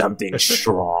 Just something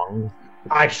strong.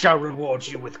 I shall reward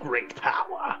you with great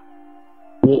power.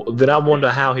 Well, then I wonder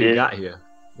how he got here.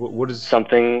 What is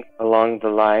Something along the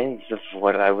lines of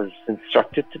what I was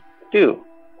instructed to do.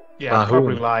 Yeah, I'm who?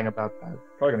 probably lying about that.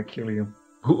 Probably gonna kill you.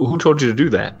 who told you to do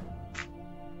that?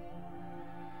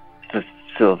 The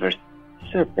Silver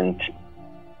Serpent.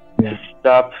 Yeah. To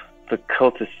stop the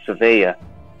cultists of Aya.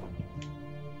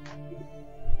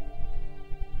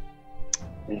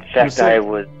 In fact, said- I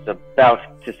was about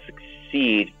to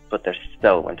succeed, but their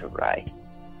spell went awry.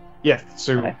 Yeah,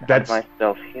 so I found that's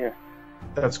myself here.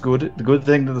 That's good. The good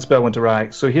thing that the spell went awry.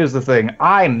 So here's the thing.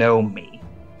 I know me.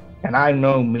 And I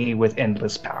know me with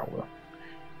endless power.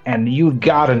 And you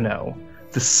gotta know,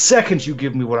 the second you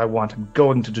give me what I want, I'm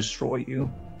going to destroy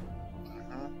you.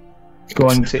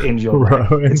 Going to end your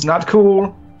life. It's not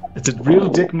cool. It's a real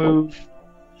dick move.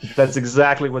 That's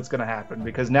exactly what's going to happen.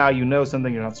 Because now you know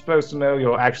something you're not supposed to know.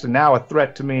 You're actually now a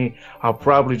threat to me. I'll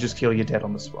probably just kill you dead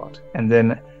on the spot. And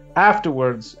then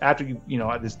afterwards, after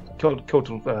this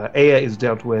total Aya is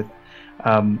dealt with,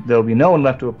 there'll be no one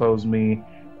left to oppose me.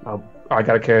 I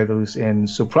gotta carry the loose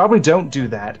ends. So probably don't do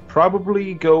that.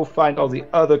 Probably go find all the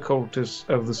other cultists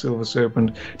of the Silver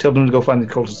Serpent. Tell them to go find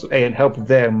the cultists of Aya and help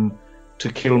them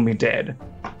to kill me dead.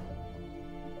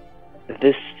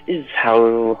 This is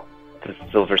how the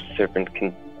Silver Serpent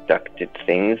conducted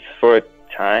things for a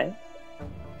time.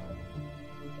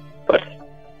 But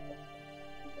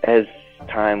as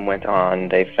time went on,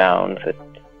 they found that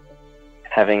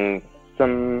having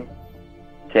some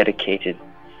dedicated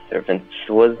servants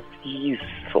was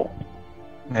useful.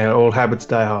 Yeah, old habits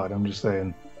die hard, I'm just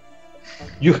saying.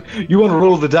 You want to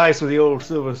roll the dice with the old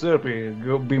Silver Serpent,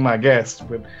 go be my guest,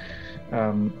 but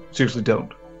seriously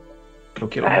don't. Go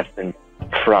kill I him. have been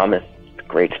promised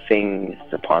great things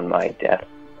upon my death.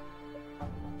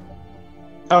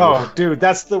 Oh, dude,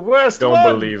 that's the worst Don't one!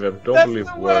 believe him. Don't That's believe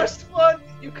the what. worst one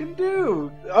you can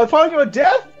do! Upon your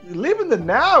death, live in the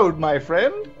now, my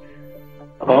friend!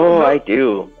 Oh, I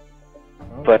do.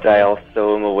 But I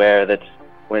also am aware that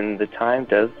when the time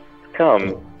does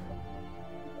come,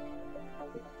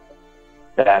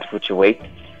 that which awaits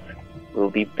will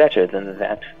be better than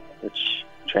that which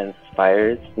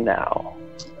transpires now.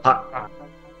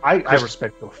 I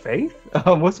respect your faith.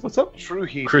 What's up? True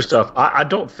heat. Christoph, I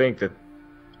don't think that.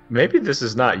 Maybe this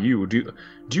is not you. Do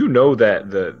you know that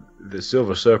the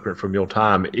Silver Serpent from your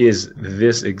time is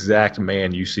this exact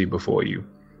man you see before you,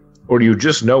 or do you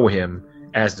just know him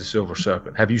as the Silver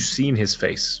Serpent? Have you seen his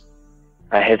face?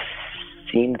 I have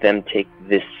seen them take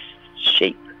this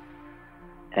shape,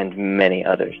 and many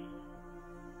others.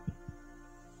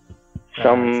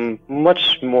 Some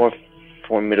much more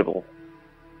formidable.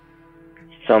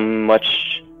 Some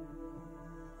much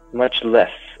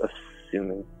less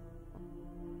assuming.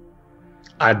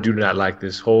 I do not like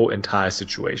this whole entire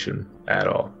situation at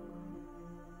all.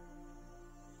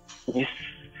 You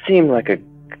seem like a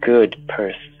good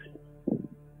person.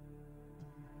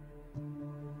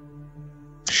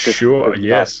 Sure,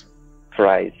 yes.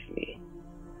 Surprise me.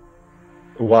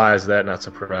 Why is that not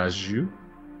surprise you?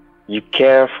 You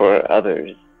care for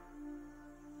others.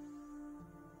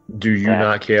 Do you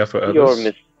not care for Your others?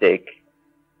 mistake.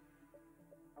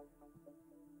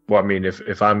 Well, I mean,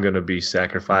 if I'm going to be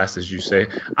sacrificed, as you say,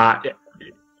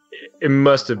 it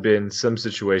must have been some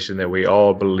situation that we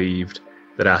all believed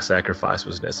that our sacrifice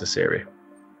was necessary.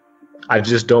 I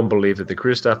just don't believe that the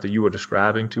Kristoff that you were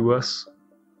describing to us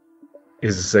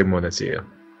is the same one that's here.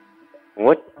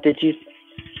 What did you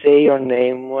say your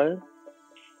name was?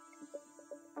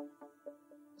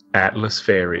 Atlas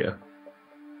Faria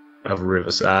of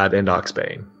Riverside and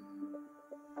Oxbane.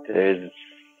 There's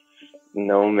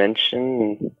no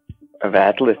mention of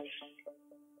Atlas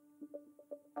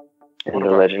in the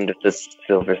legend of the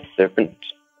Silver Serpent.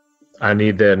 I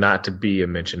need there not to be a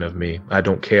mention of me. I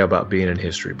don't care about being in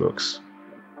history books.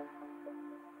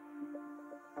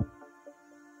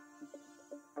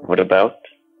 What about?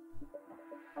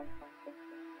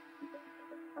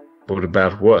 What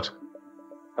about what?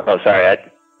 Oh, sorry,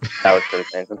 I was sort of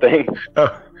saying something.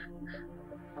 Oh.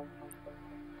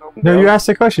 No, you asked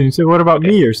a question. You said, "What about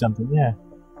me?" or something. Yeah.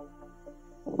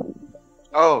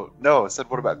 Oh, no, it said,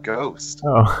 what about Ghost?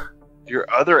 Oh. Your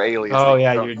other alias. Oh, that you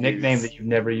yeah, don't your nickname use. that you've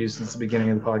never used since the beginning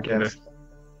of the podcast.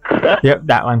 Yep,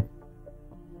 that one.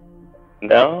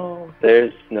 No,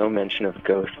 there's no mention of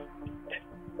Ghost.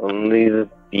 Only the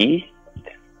beast,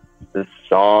 the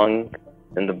song,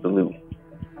 and the blue.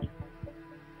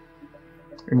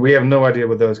 And we have no idea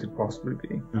what those could possibly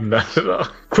be. Not at all.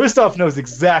 Kristoff knows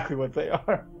exactly what they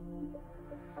are.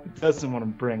 He doesn't want to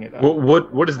bring it up.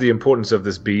 What is the importance of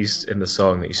this beast in the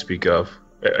song that you speak of,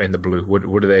 in the blue? What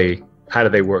do they? How do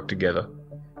they work together?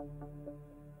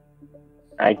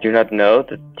 I do not know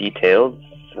the details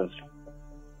of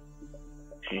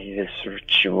this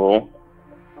ritual.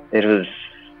 It was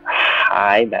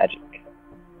high magic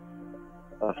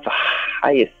of the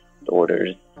highest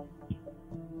orders.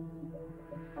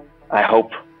 I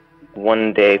hope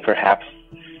one day, perhaps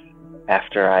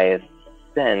after I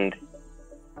ascend,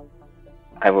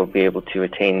 I will be able to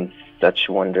attain such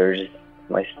wonders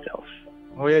myself.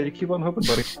 Oh yeah, you keep on hoping,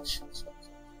 buddy.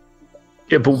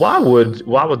 Yeah, but why would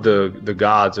the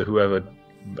gods or whoever,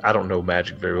 I don't know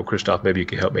magic very well, Kristoff, maybe you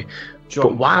can help me. Sure.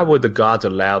 But why would the gods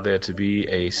allow there to be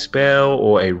a spell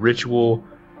or a ritual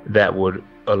that would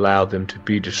allow them to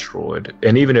be destroyed?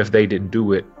 And even if they didn't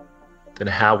do it, then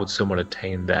how would someone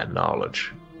attain that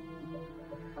knowledge?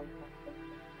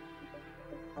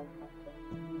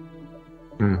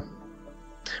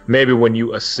 Maybe when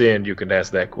you ascend, you can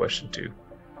ask that question too.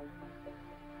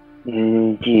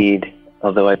 Indeed,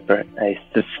 although I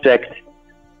suspect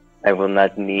I will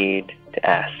not need to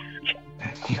ask.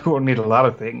 You will need a lot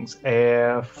of things.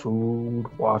 Air, food,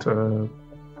 water,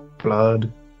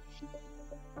 blood.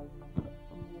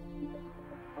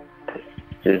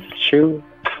 This is true.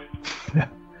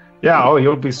 Yeah, oh,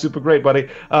 you'll be super great, buddy.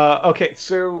 Okay,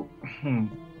 so...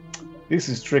 this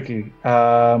is tricky.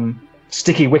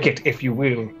 Sticky wicket, if you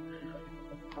will.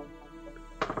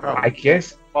 Oh, I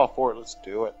guess. all for it. Let's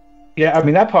do it. Yeah, I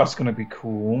mean, that part's going to be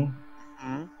cool.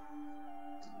 Mm-hmm.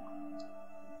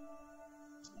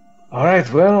 All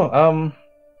right, well,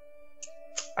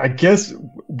 I guess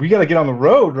we got to get on the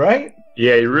road, right?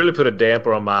 Yeah, you really put a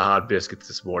damper on my hot biscuits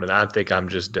this morning. I think I'm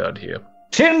just done here.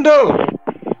 Tyndall!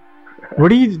 What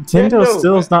are you? Tyndall no,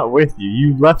 still is not with you.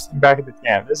 You left him back at the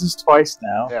camp. This is twice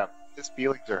now. Yeah, his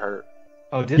feelings are hurt.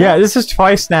 Oh, did Yeah, this is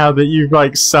twice now that you've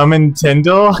like summoned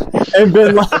Tyndall and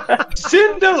been like,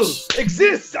 Tyndall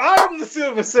exists! I'm the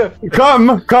Silver Serpent!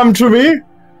 come to me.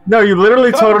 No, you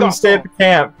literally Come, told him to Gothel. stay at the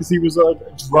camp because he was like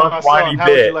a drunk, whiny How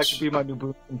would you like bitch. to be my new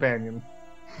boon companion?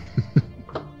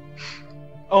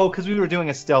 Oh, because we were doing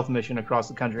a stealth mission across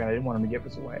the country and I didn't want him to give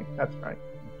us away. That's right.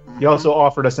 He also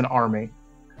offered us an army.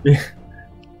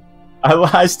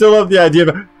 I still love the idea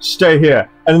of stay here.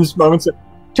 And in this moment, said,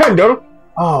 Tyndall.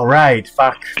 All right,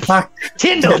 fuck.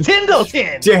 Tyndall! Tyndall!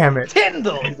 Damn it.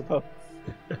 Tyndall!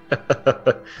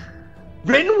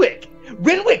 Renwick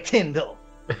Tyndall!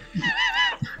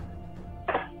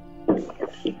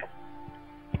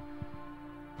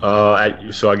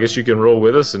 So I guess you can roll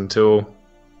with us until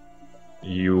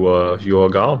you are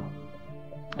gone,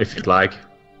 if you'd like.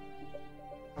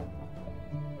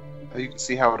 You can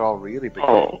see how it all really began.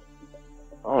 Oh,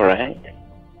 all right.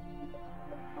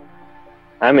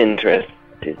 I'm interested.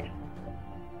 I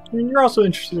mean, you're also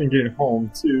interested in getting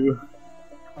home too.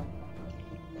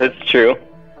 That's true.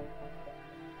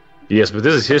 Yes, but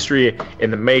this is history in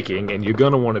the making, and you're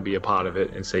gonna want to be a part of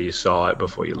it and say you saw it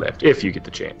before you left, if you get the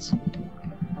chance.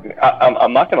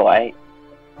 I'm not gonna lie.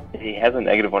 He has a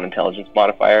 -1 intelligence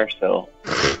modifier, so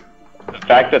the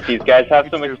fact that these guys have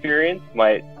some experience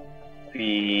might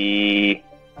be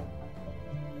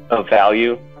of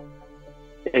value.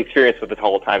 Experience with the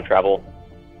whole time travel.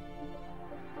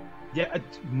 Yeah,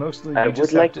 mostly I we would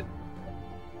just like have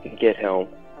to get home,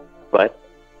 but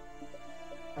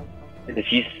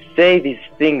If you say these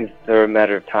things are a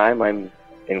matter of time, I'm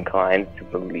inclined to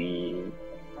believe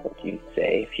what you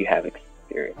say if you have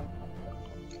experience.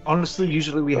 Honestly,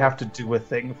 usually we have to do a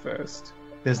thing first.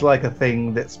 There's like a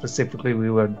thing that specifically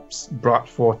we were brought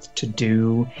forth to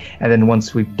do, and then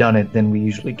once we've done it, then we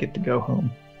usually get to go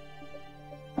home.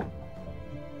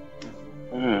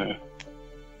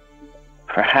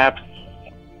 Perhaps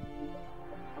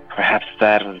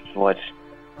that was what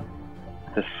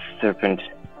the Serpent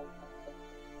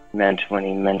meant when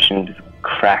he mentioned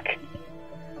crack.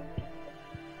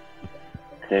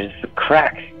 There's a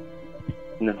crack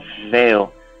in the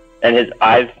veil, and his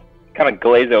eyes kind of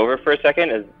glaze over for a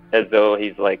second, as though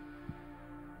he's like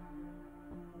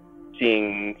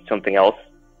seeing something else.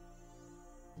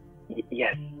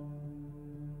 Yes,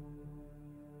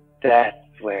 that's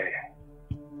where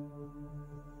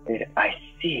I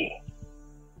see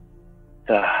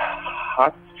the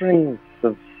hot springs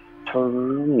of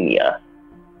Tarunia.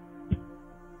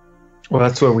 Well,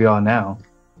 that's where we are now.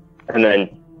 And then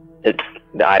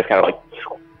the eyes kind of like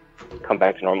come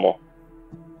back to normal.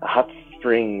 The hot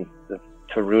springs of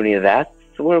Tarunia, that's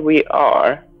where we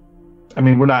are. I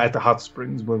mean, we're not at the hot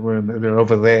springs, but they're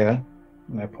over there, at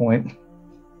that point.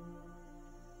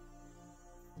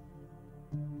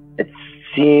 It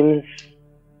seems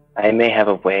I may have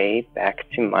a way back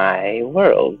to my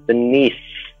world beneath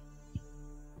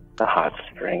the hot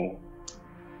spring.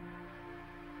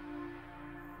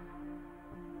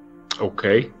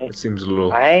 Okay, it seems a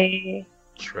little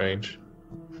strange.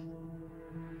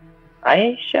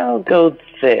 I shall go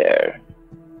there.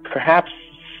 Perhaps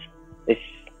if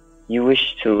you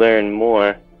wish to learn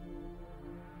more,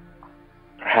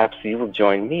 perhaps you will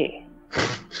join me.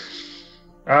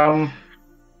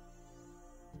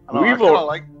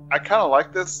 I kind of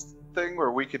like this thing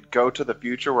where we could go to the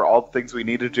future where all the things we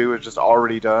need to do is just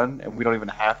already done, and we don't even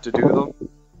have to do them.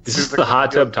 This is the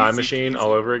hot tub time machine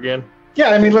all over again. Yeah,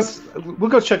 I mean, we'll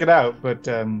go check it out. But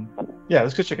yeah,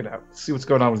 let's go check it out. See what's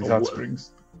going on with these hot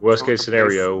springs. Worst case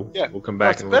scenario, we'll come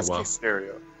back in a little while. Best case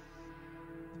scenario.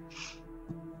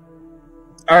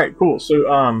 All right, cool.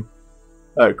 So,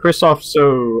 Christoph,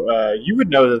 you would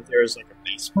know that there's like a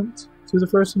basement to the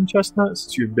First and Chestnut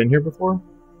since you've been here before.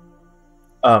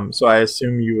 So I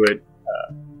assume you would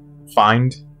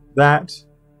find that.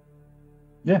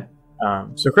 Yeah.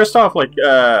 So Christoph kind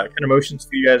of motions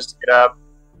for you guys to get up,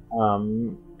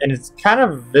 and it's kind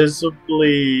of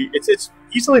visibly, it's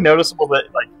easily noticeable that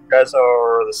like you guys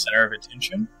are the center of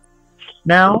attention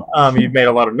now. You've made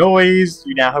a lot of noise.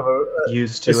 You now have a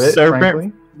used to it. Serpent.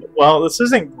 Frankly. Well, this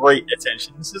isn't great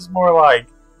attention. This is more like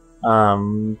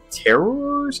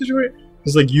terror situation.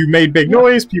 It's like you made big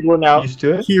noise. People are now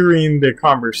hearing the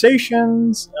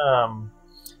conversations,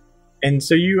 and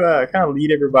so you kind of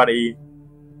lead everybody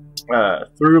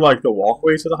through like the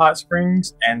walkway to the hot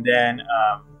springs, and then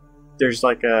there's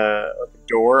like a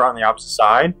door on the opposite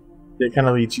side that kind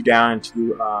of leads you down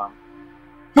into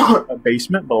a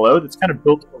basement below that's kind of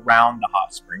built around the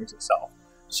hot springs itself.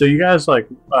 So you guys like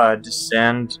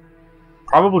descend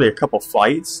probably a couple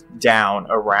flights down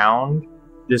around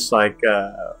this like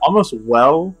almost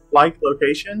well-like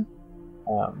location,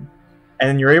 and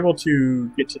then you're able to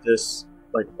get to this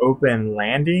like open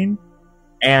landing,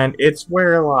 and it's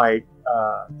where like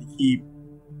they keep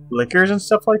liquors and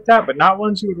stuff like that, but not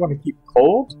ones you would want to keep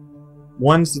cold,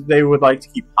 ones that they would like to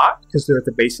keep hot because they're at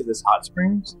the base of this hot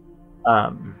springs.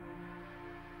 And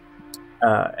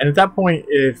at that point,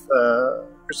 if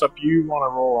Christoph, you want to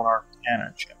roll an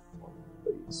Arcana check,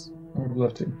 please. I would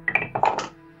love to.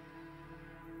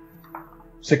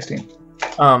 16.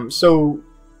 So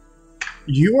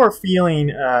you are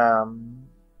feeling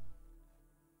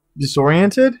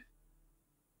disoriented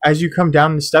as you come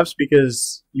down the steps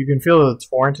because you can feel the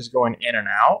torrent is going in and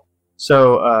out.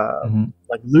 So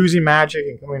like losing magic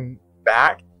and coming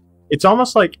back, it's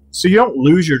almost like, so you don't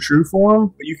lose your true form,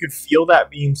 but you can feel that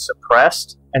being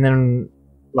suppressed and then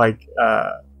like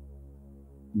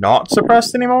not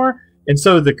suppressed anymore. And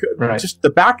so just the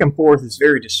back and forth is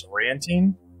very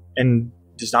disorienting and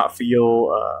does not feel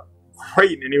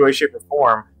great in any way, shape, or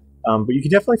form. But you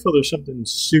can definitely feel there's something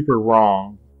super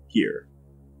wrong here.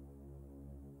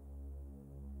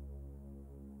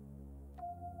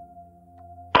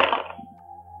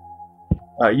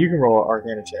 You can roll an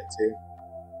Arcana check too.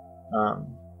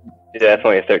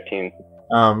 Definitely a 13.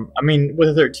 I mean, with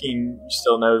a 13, you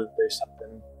still know that there's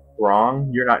something wrong.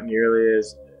 You're not nearly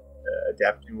as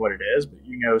adept in what it is, but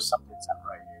you know something's not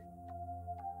right here.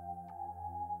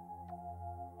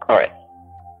 Alright.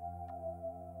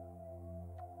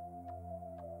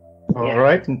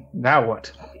 Alright, now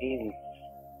what?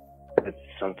 That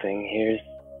something here's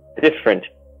different.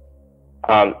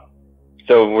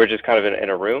 So we're just kind of in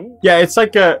a room? Yeah, it's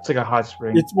like a hot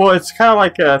spring. It's kind of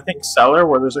like a, I think, cellar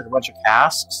where there's like a bunch of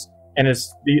casks, and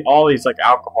it's all these like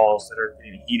alcohols that are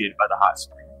getting heated by the hot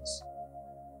springs.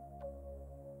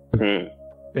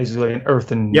 Basically an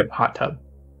earthen hot tub.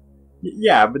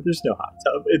 Yeah, but there's no hot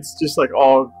tub. It's just like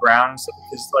all ground stuff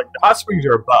because like the hot springs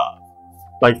are above.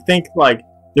 Like think like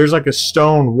there's like a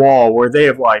stone wall where they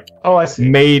have like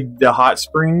made the hot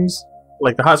springs.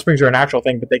 Like the hot springs are a natural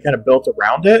thing, but they kind of built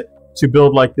around it to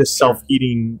build like this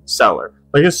self-heating cellar.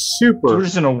 Like it's super. So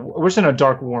we're just in a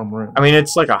dark, warm room. I mean,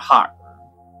 it's like a hot room.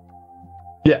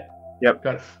 Yeah. Yep.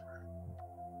 Got it.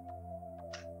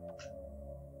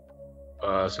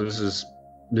 So this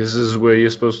is where you're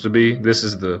supposed to be. This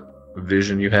is the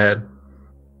vision you had.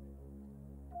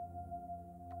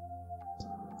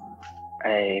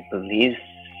 I believe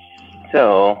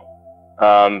so.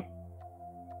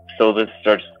 Sylvis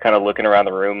starts kind of looking around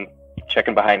the room,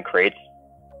 checking behind crates,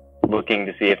 looking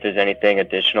to see if there's anything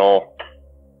additional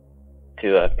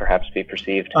to perhaps be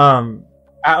perceived.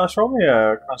 Atlas, roll me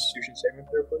a Constitution saving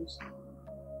throw, please.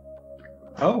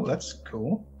 Oh, that's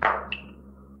cool.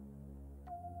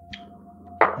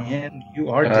 And you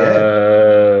are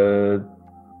dead.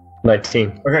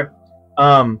 19. Okay.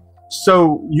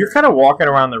 So you're kind of walking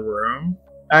around the room,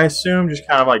 I assume, just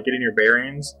kind of like getting your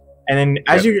bearings. And then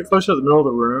as you get closer to the middle of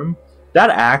the room, that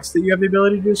axe that you have the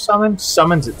ability to summon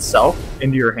summons itself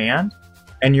into your hand.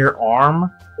 And your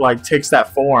arm like takes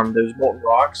that form, those molten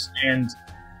rocks, and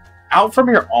out from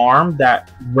your arm,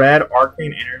 that red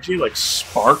arcane energy like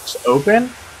sparks open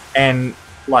and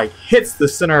like hits the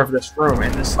center of this room,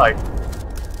 and this like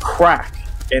crack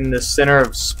in the center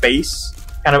of space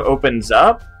kind of opens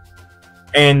up,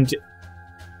 and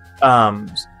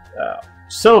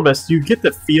Syllabus, you get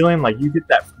the feeling like you get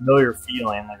that familiar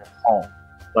feeling like a home,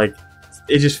 like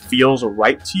it just feels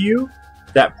right to you,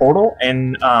 that portal.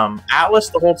 And Atlas,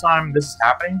 the whole time this is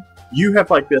happening, you have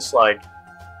like this like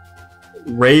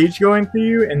rage going through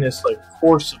you, and this like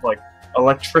course of like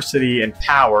electricity and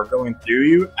power going through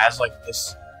you as like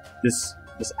this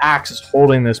axe is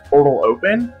holding this portal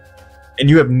open, and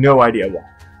you have no idea why.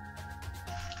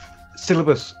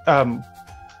 Syllabus,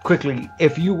 quickly,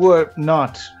 if you were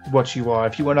not what you are,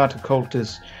 if you were not a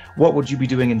cultist, what would you be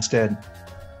doing instead?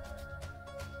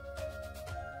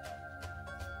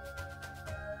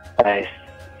 I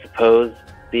suppose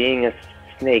being a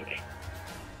snake.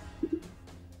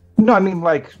 No, I mean,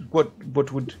 like, what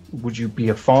would you be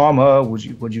a farmer? Would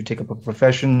you take up a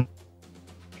profession?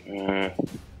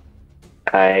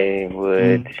 I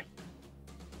would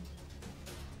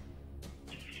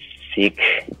seek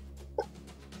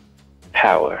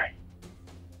power.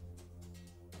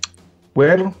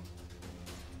 Well,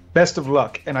 best of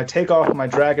luck. And I take off my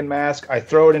dragon mask, I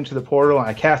throw it into the portal, and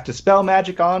I cast Dispel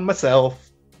Magic on myself.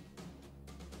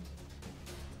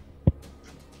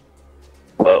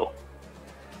 Whoa.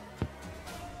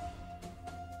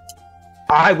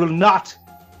 I will not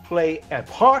play a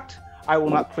part. I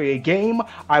will not play a game.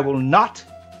 I will not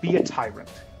be a tyrant.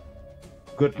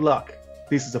 Good luck.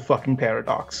 This is a fucking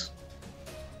paradox.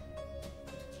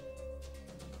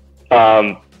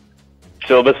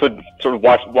 Syllabus would sort of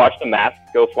watch the mask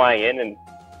go flying in and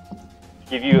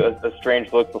give you a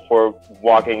strange look before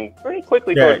walking pretty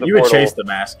quickly towards the portal. Yeah, you would chase the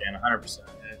mask in, 100%.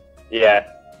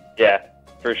 Yeah,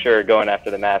 for sure, going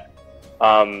after the mask.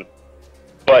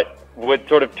 But would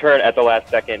sort of turn at the last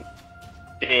second,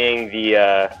 seeing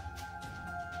the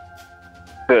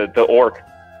orc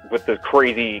with the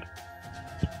crazy,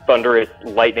 thunderous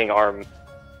lightning arm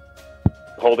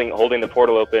holding the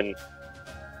portal open.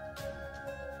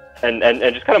 And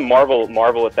just kind of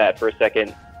marvel at that for a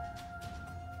second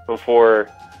before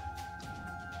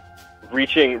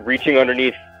reaching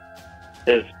underneath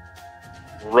his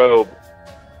robe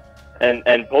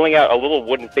and pulling out a little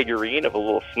wooden figurine of a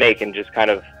little snake and just kind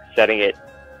of setting it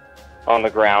on the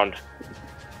ground.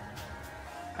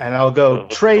 And I'll go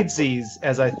tradesies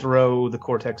as I throw the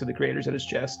Cortex of the Creators at his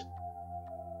chest.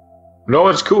 No,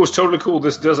 it's cool. It's totally cool.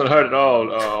 This doesn't hurt at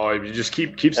all. You just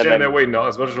keep standing there waiting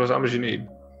as much time as you need.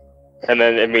 And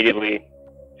then immediately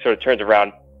sort of turns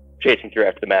around, chasing through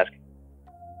after the mask.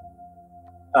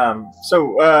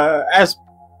 As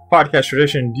podcast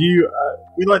tradition,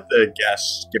 we let the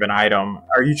guests give an item.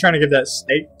 Are you trying to give that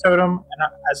snake totem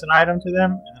as an item to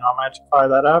them, and then I'll magicify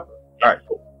that up? All right,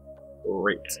 cool,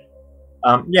 great.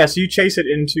 So you chase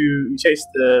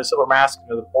the silver mask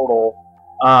into the portal,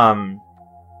 and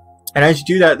as you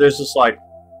do that, there's this like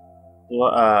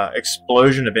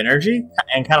explosion of energy,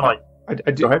 and kind of like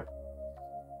go ahead.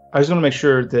 I just want to make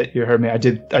sure that you heard me. I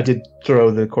did throw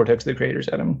the Cortex of the Creators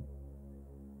at him.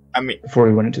 I mean, before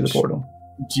we went into the portal.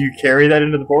 Do you carry that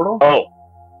into the portal? Oh.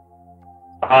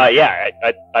 Yeah,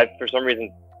 I for some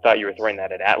reason thought you were throwing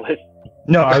that at Atlas.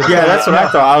 No, I was Yeah, that's what I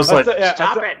thought. I was like,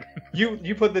 stop it.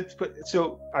 You put the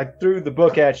so I threw the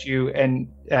book at you, and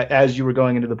as you were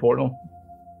going into the portal.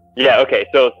 Yeah, okay.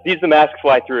 So sees the mask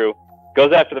fly through,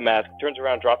 goes after the mask, turns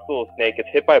around, drops the little snake, gets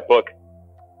hit by a book,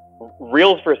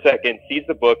 reels for a second, sees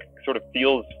the book, sort of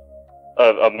feels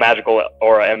a magical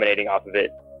aura emanating off of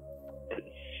it,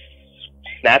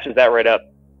 snatches that right up,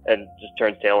 and just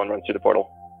turns tail and runs through the portal.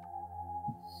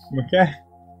 okay,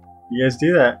 you guys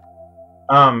do that.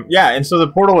 Yeah, and so the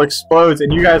portal explodes,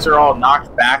 and you guys are all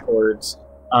knocked backwards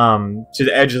to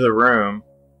the edge of the room.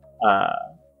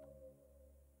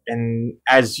 And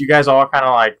as you guys all kind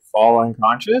of like fall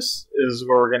unconscious, is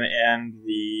where we're going to end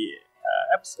the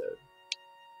episode.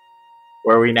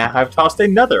 Where we now have tossed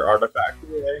another artifact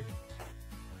away.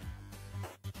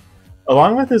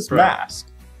 Along with his mask,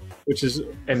 which is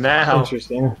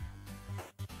interesting.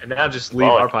 And now just leave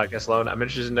our podcast alone. I'm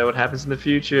interested to know what happens in the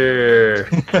future.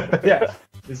 Yeah,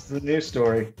 this is a new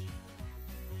story.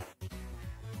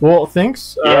 Well,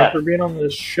 thanks for being on the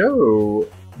show,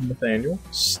 Nathaniel.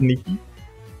 Sneaky.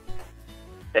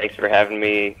 Thanks for having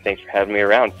me. Thanks for having me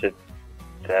around.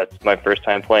 That's my first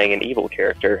time playing an evil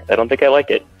character. I don't think I like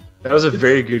it. That was a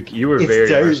very good. You were very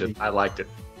immersive. I liked it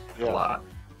a lot.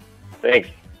 Thanks.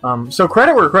 So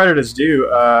credit where credit is due.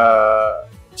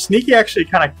 Sneaky actually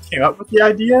kind of came up with the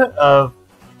idea of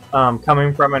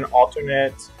coming from an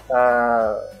alternate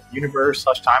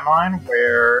universe/timeline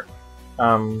where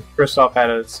Kristoff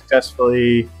had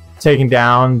successfully taken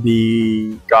down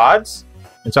the gods,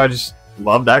 and so I just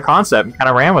loved that concept and kind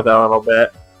of ran with it a little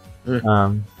bit.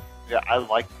 Yeah, I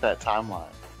liked that timeline.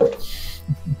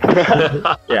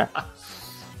 Yeah.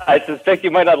 I suspect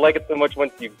you might not like it so much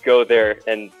once you go there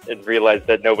and realize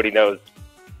that nobody knows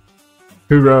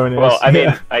who Rowan is. Well, I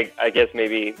mean, I guess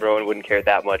maybe Rowan wouldn't care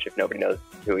that much if nobody knows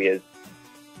who he is.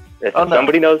 If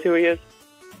somebody knows who he is.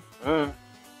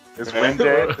 Is Win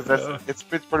dead? Because it's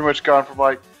pretty much gone from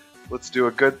like, let's do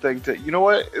a good thing to, you know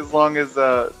what? As long as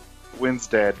Win's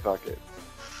dead, fuck it.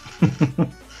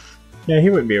 Yeah, he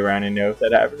wouldn't be around to know if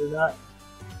that happened or not.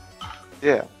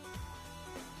 Yeah.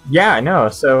 Yeah, I know.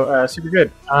 So, super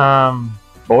good.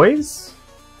 Boys?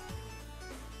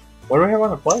 What do we have on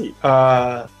the plate?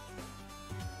 I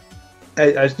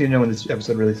just need to know when this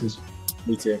episode releases.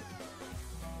 Me too.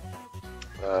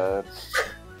 I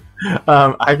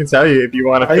can tell you if you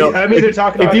want to fill. I'm either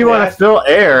talking if you want to fill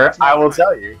air, I will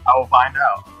tell you. I will find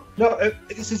out. No,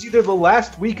 this is either the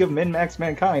last week of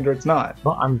MinMaxMankind or it's not.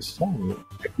 Well, I'm just telling you.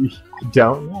 I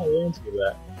don't know the answer to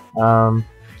that.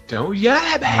 Don't yell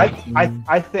at me.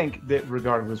 I think that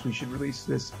regardless, we should release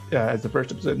this as the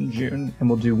first episode in June, and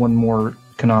we'll do one more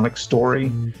canonic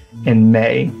story in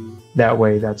May. That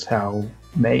way, that's how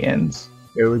May ends.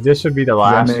 This would be the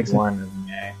last one of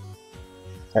May,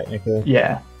 technically.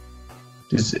 Yeah.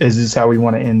 Is this how we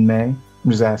want to end May? I'm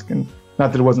just asking.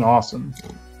 Not that it wasn't awesome.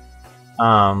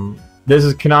 This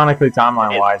is canonically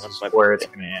timeline-wise is where it's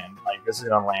going to end. Like, this is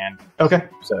going to land. Okay.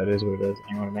 So it is what it is.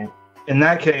 You know what I mean? In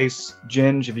that case,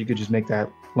 Ginge, if you could just make that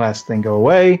last thing go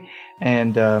away.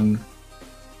 And,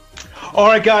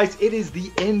 alright guys, it is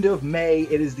the end of May.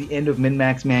 It is the end of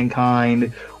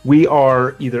MinMaxMankind. We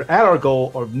are either at our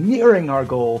goal or nearing our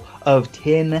goal of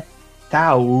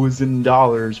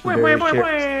 $10,000 for various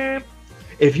shares.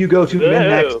 If you go to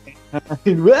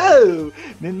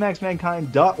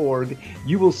MinMaxMankind.org,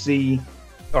 you will see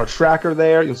our tracker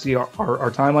there. You'll see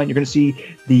our timeline. You're going to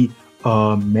see the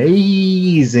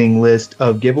amazing list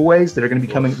of giveaways that are going to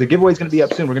be coming. The giveaway is going to be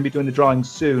up soon. We're going to be doing the drawing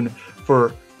soon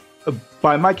for,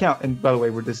 by my count, and by the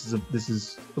way, this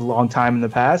is a long time in the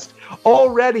past.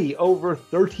 Already over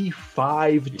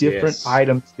 35 different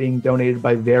items being donated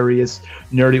by various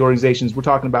nerdy organizations. We're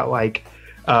talking about like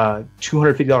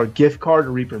 $250 gift card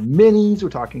to Reaper Minis. We're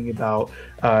talking about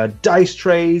dice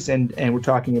trays, and we're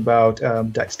talking about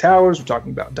dice towers. We're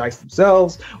talking about dice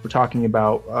themselves. We're talking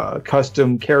about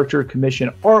custom character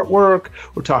commission artwork.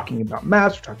 We're talking about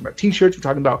maps. We're talking about t-shirts. We're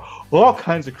talking about all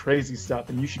kinds of crazy stuff,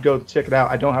 and you should go check it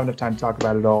out. I don't have enough time to talk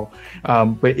about it all,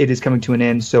 but it is coming to an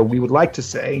end, so we would like to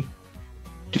say,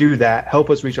 do that.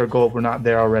 Help us reach our goal if we're not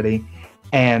there already,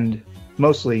 and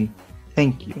mostly,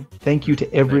 thank you. Thank you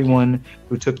to everyone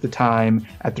who took the time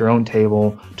at their own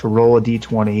table to roll a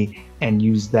d20 and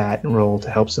use that roll to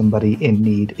help somebody in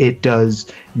need. It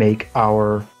does make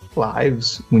our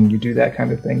lives when you do that kind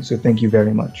of thing. So thank you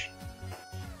very much.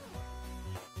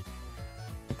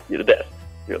 You're the best.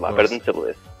 You're a lot better than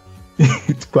Sibelius.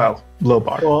 Well, low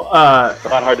bar. Well, it's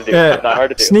not hard to do. It's not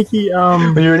hard to do. Sneaky.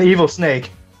 When you're an evil snake,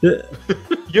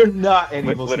 you're not an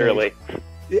evil literally.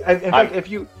 snake. In fact, if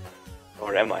you...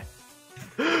 Or am I?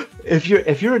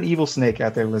 if you're an evil snake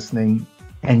out there listening,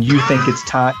 and you think it's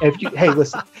time,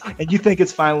 and you think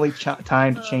it's finally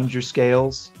time to change your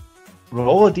scales,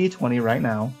 roll a d20 right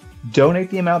now. Donate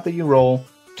the amount that you roll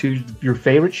to your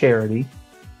favorite charity,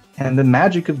 and the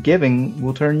magic of giving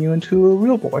will turn you into a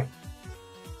real boy.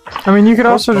 I mean, you could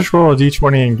also just roll a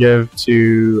d20 and give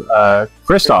to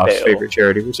Kristoff's favorite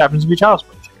charity, which happens to be Child's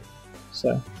Play charity.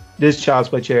 So this Child's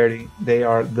Play charity, they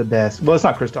are the best. Well, it's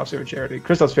not Kristoff's favorite charity.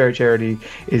 Kristoff's favorite charity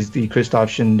is the Kristoff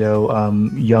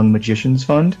Shindo Young Magicians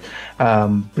Fund,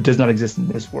 but does not exist in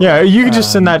this world. Yeah, you can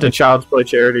just send that to Child's Play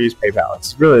Charity's PayPal.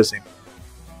 It's really the same.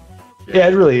 Yeah,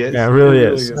 it really is. Yeah, it really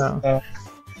is. Oh.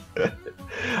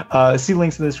 See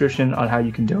links in the description on how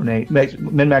you can donate.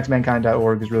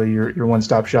 MinMaxMankind.org is really your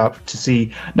one-stop shop to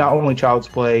see not only Child's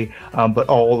Play, but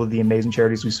all of the amazing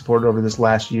charities we supported over this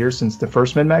last year since the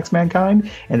first MinMaxMankind,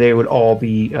 and they would all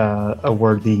be a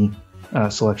worthy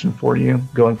selection for you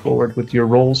going forward with your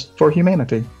roles for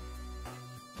humanity.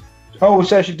 Oh,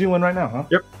 which I should do one right now, huh?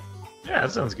 Yep. Yeah,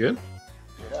 that sounds good.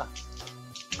 Yeah.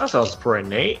 That sounds pretty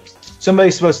neat.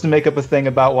 Somebody's supposed to make up a thing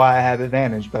about why I have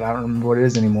advantage, but I don't remember what it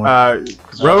is anymore.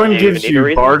 Rowan gives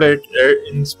you bardic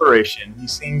inspiration. He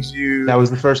sings you. That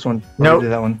was the first one. No,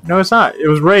 that one. No, it's not. It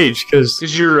was rage because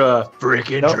you're a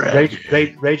freaking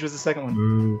dragon. Rage was the second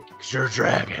one. Because you're a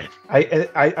dragon.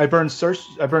 I burned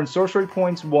sorcery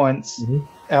points once. Mm-hmm.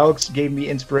 Alex gave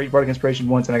me bardic inspiration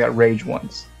once, and I got rage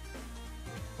once.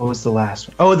 What was the last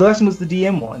one? Oh, the last one was the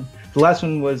DM one. The last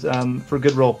one was for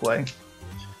good role play.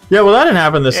 Yeah, well, that didn't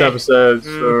happen this episode,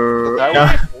 so...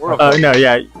 no,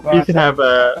 yeah, you can have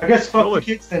a... I guess fuck the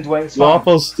kids then, Dwayne.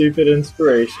 Lawful Stupid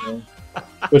inspiration,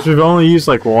 which we've only used,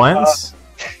 like, once?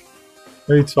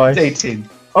 Maybe twice? It's 18.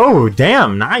 Oh,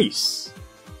 damn, nice.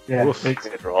 Yeah.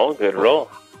 Good roll, good roll.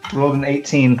 Rolled an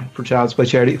 18 for Child's Play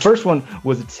charity. First one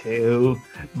was a 2,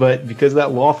 but because of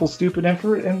that Lawful Stupid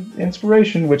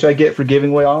inspiration, which I get for giving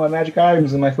away all my magic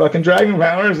items and my fucking dragon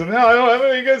powers, and now I don't have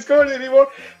any good scores anymore.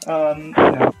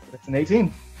 No, it's an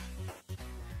 18.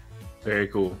 Very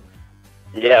cool.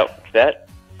 Yeah, that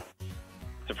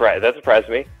surprised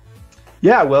me.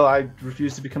 Yeah, well, I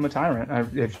refuse to become a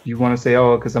tyrant. If you want to say,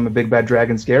 oh, because I'm a big bad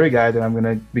dragon scary guy, then I'm going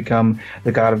to become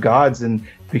the god of gods and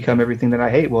become everything that I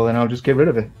hate, well, then I'll just get rid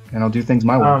of it, and I'll do things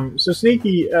my way. So,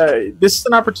 Sneaky, this is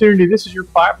an opportunity. This is your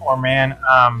platform, man.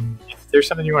 If there's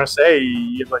something you want to say,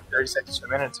 you have like 30 seconds to a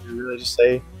minute to really just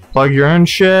say, plug your own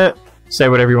shit, say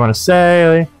whatever you want to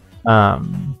say.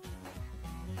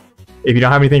 If you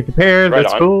don't have anything prepared,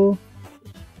 that's cool.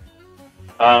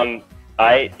 I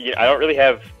don't really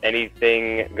have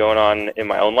anything going on in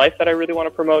my own life that I really want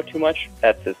to promote too much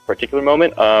at this particular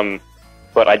moment.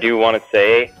 But I do want to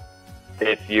say,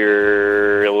 if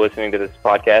you're listening to this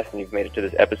podcast and you've made it to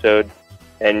this episode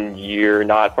and you're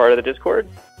not part of the Discord,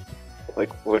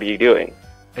 like, what are you doing?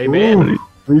 Hey, man. What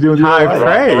are you doing?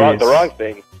 The wrong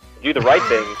thing. Do the right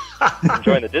thing and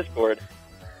join the Discord,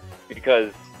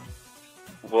 because,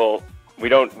 well, we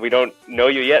don't know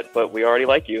you yet, but we already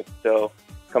like you, so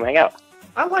come hang out.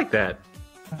 I like that.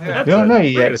 Yeah, we don't know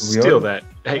you yet. Steal that.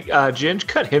 Hey, Ginge,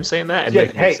 cut him saying that and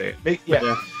make him say it.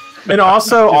 Yeah. And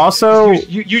also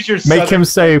use your make him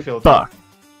say fuck.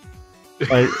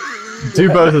 Like, do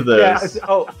both of those. Yeah,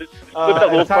 flip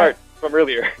that little part from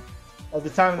earlier. At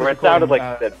the time where it sounded like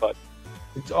you said fuck.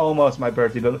 It's almost my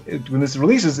birthday, but when this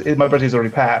releases, my birthday's already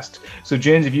passed. So,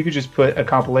 Jins, if you could just put a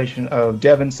compilation of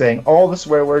Devin saying all the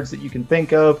swear words that you can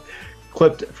think of,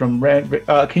 clipped from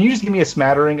can you just give me a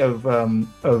smattering of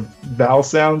vowel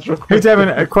sounds real quick? Hey Devin,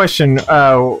 a question.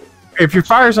 If your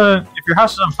house is on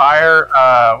fire,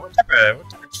 what type of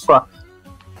truck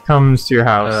comes to your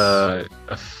house?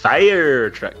 A fire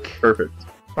truck. Perfect.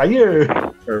 Fire.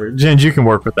 Perfect. Jins, you can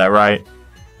work with that, right?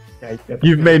 Yeah,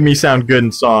 you've made me sound good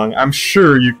in song. I'm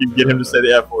sure you can get him to say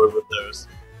the F word with those.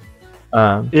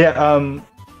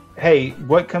 Hey,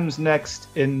 what comes next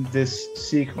in this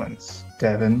sequence,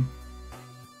 Devin?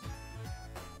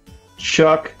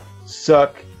 Chuck,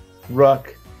 suck,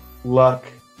 ruck, luck,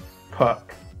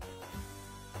 puck.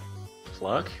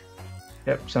 Pluck?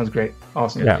 Yep, sounds great.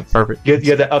 Awesome. Yeah, perfect. You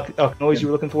had the uck noise you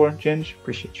were looking for, Ginge?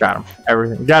 Appreciate you. Got him.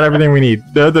 Everything. Got everything we need.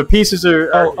 The pieces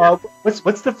are.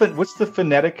 What's the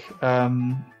phonetic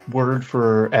word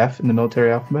for F in the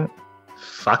military alphabet?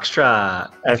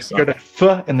 Foxtrot. Excellent. Got a F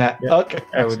in that uck.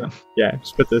 Yeah,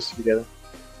 just put this together.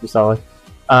 You're solid.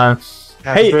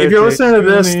 Hey, if you're listening to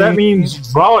this, that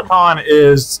means Brawlicon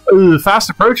is fast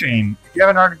approaching. If you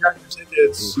haven't already gotten your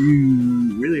tickets,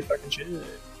 you really fucking should.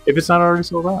 If it's not already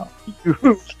sold out.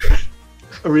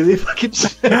 Really fucking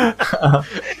should.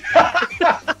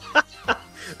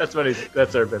 That's funny.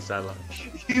 That's our best soundline.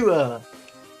 You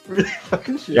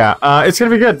Yeah, it's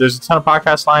gonna be good. There's a ton of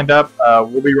podcasts lined up.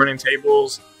 We'll be running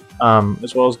tables,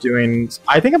 as well as doing.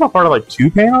 I think I'm a part of like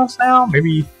 2 panels now,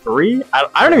 maybe 3.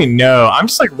 I don't even know. I'm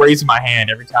just like raising my hand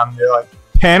every time they're like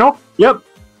panel. Yep,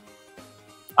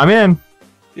 I'm in.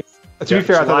 To be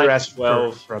fair, I thought they were asking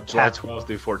July 12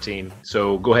 through 14.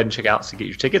 So go ahead and check out to get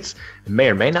your tickets. It may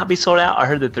or may not be sold out. I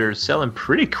heard that they're selling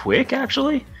pretty quick,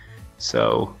 actually.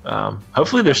 So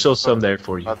hopefully there's still some there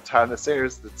for you. By the time this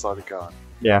airs, it's already gone.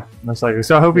 Yeah, most likely.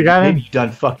 So I hope you got it. Maybe you done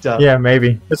fucked up. Yeah,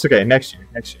 maybe. It's okay. Next year.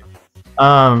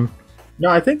 No,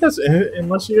 I think that's it.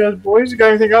 Unless you guys, boys, you got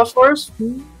anything else for us?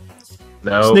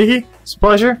 No. Sneaky, it's a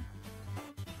pleasure.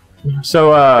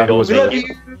 So, We love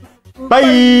you.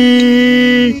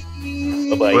 bye.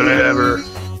 Bye-bye. Whatever.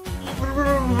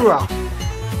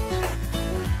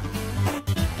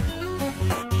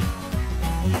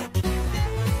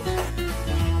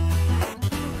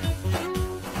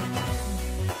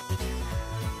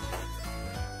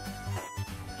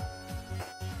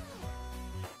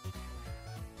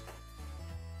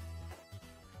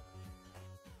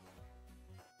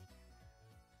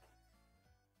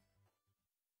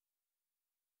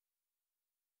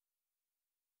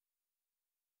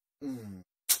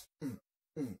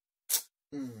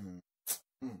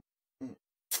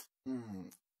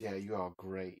 Yeah, you are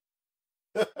great.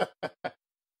 It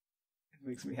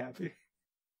makes me happy.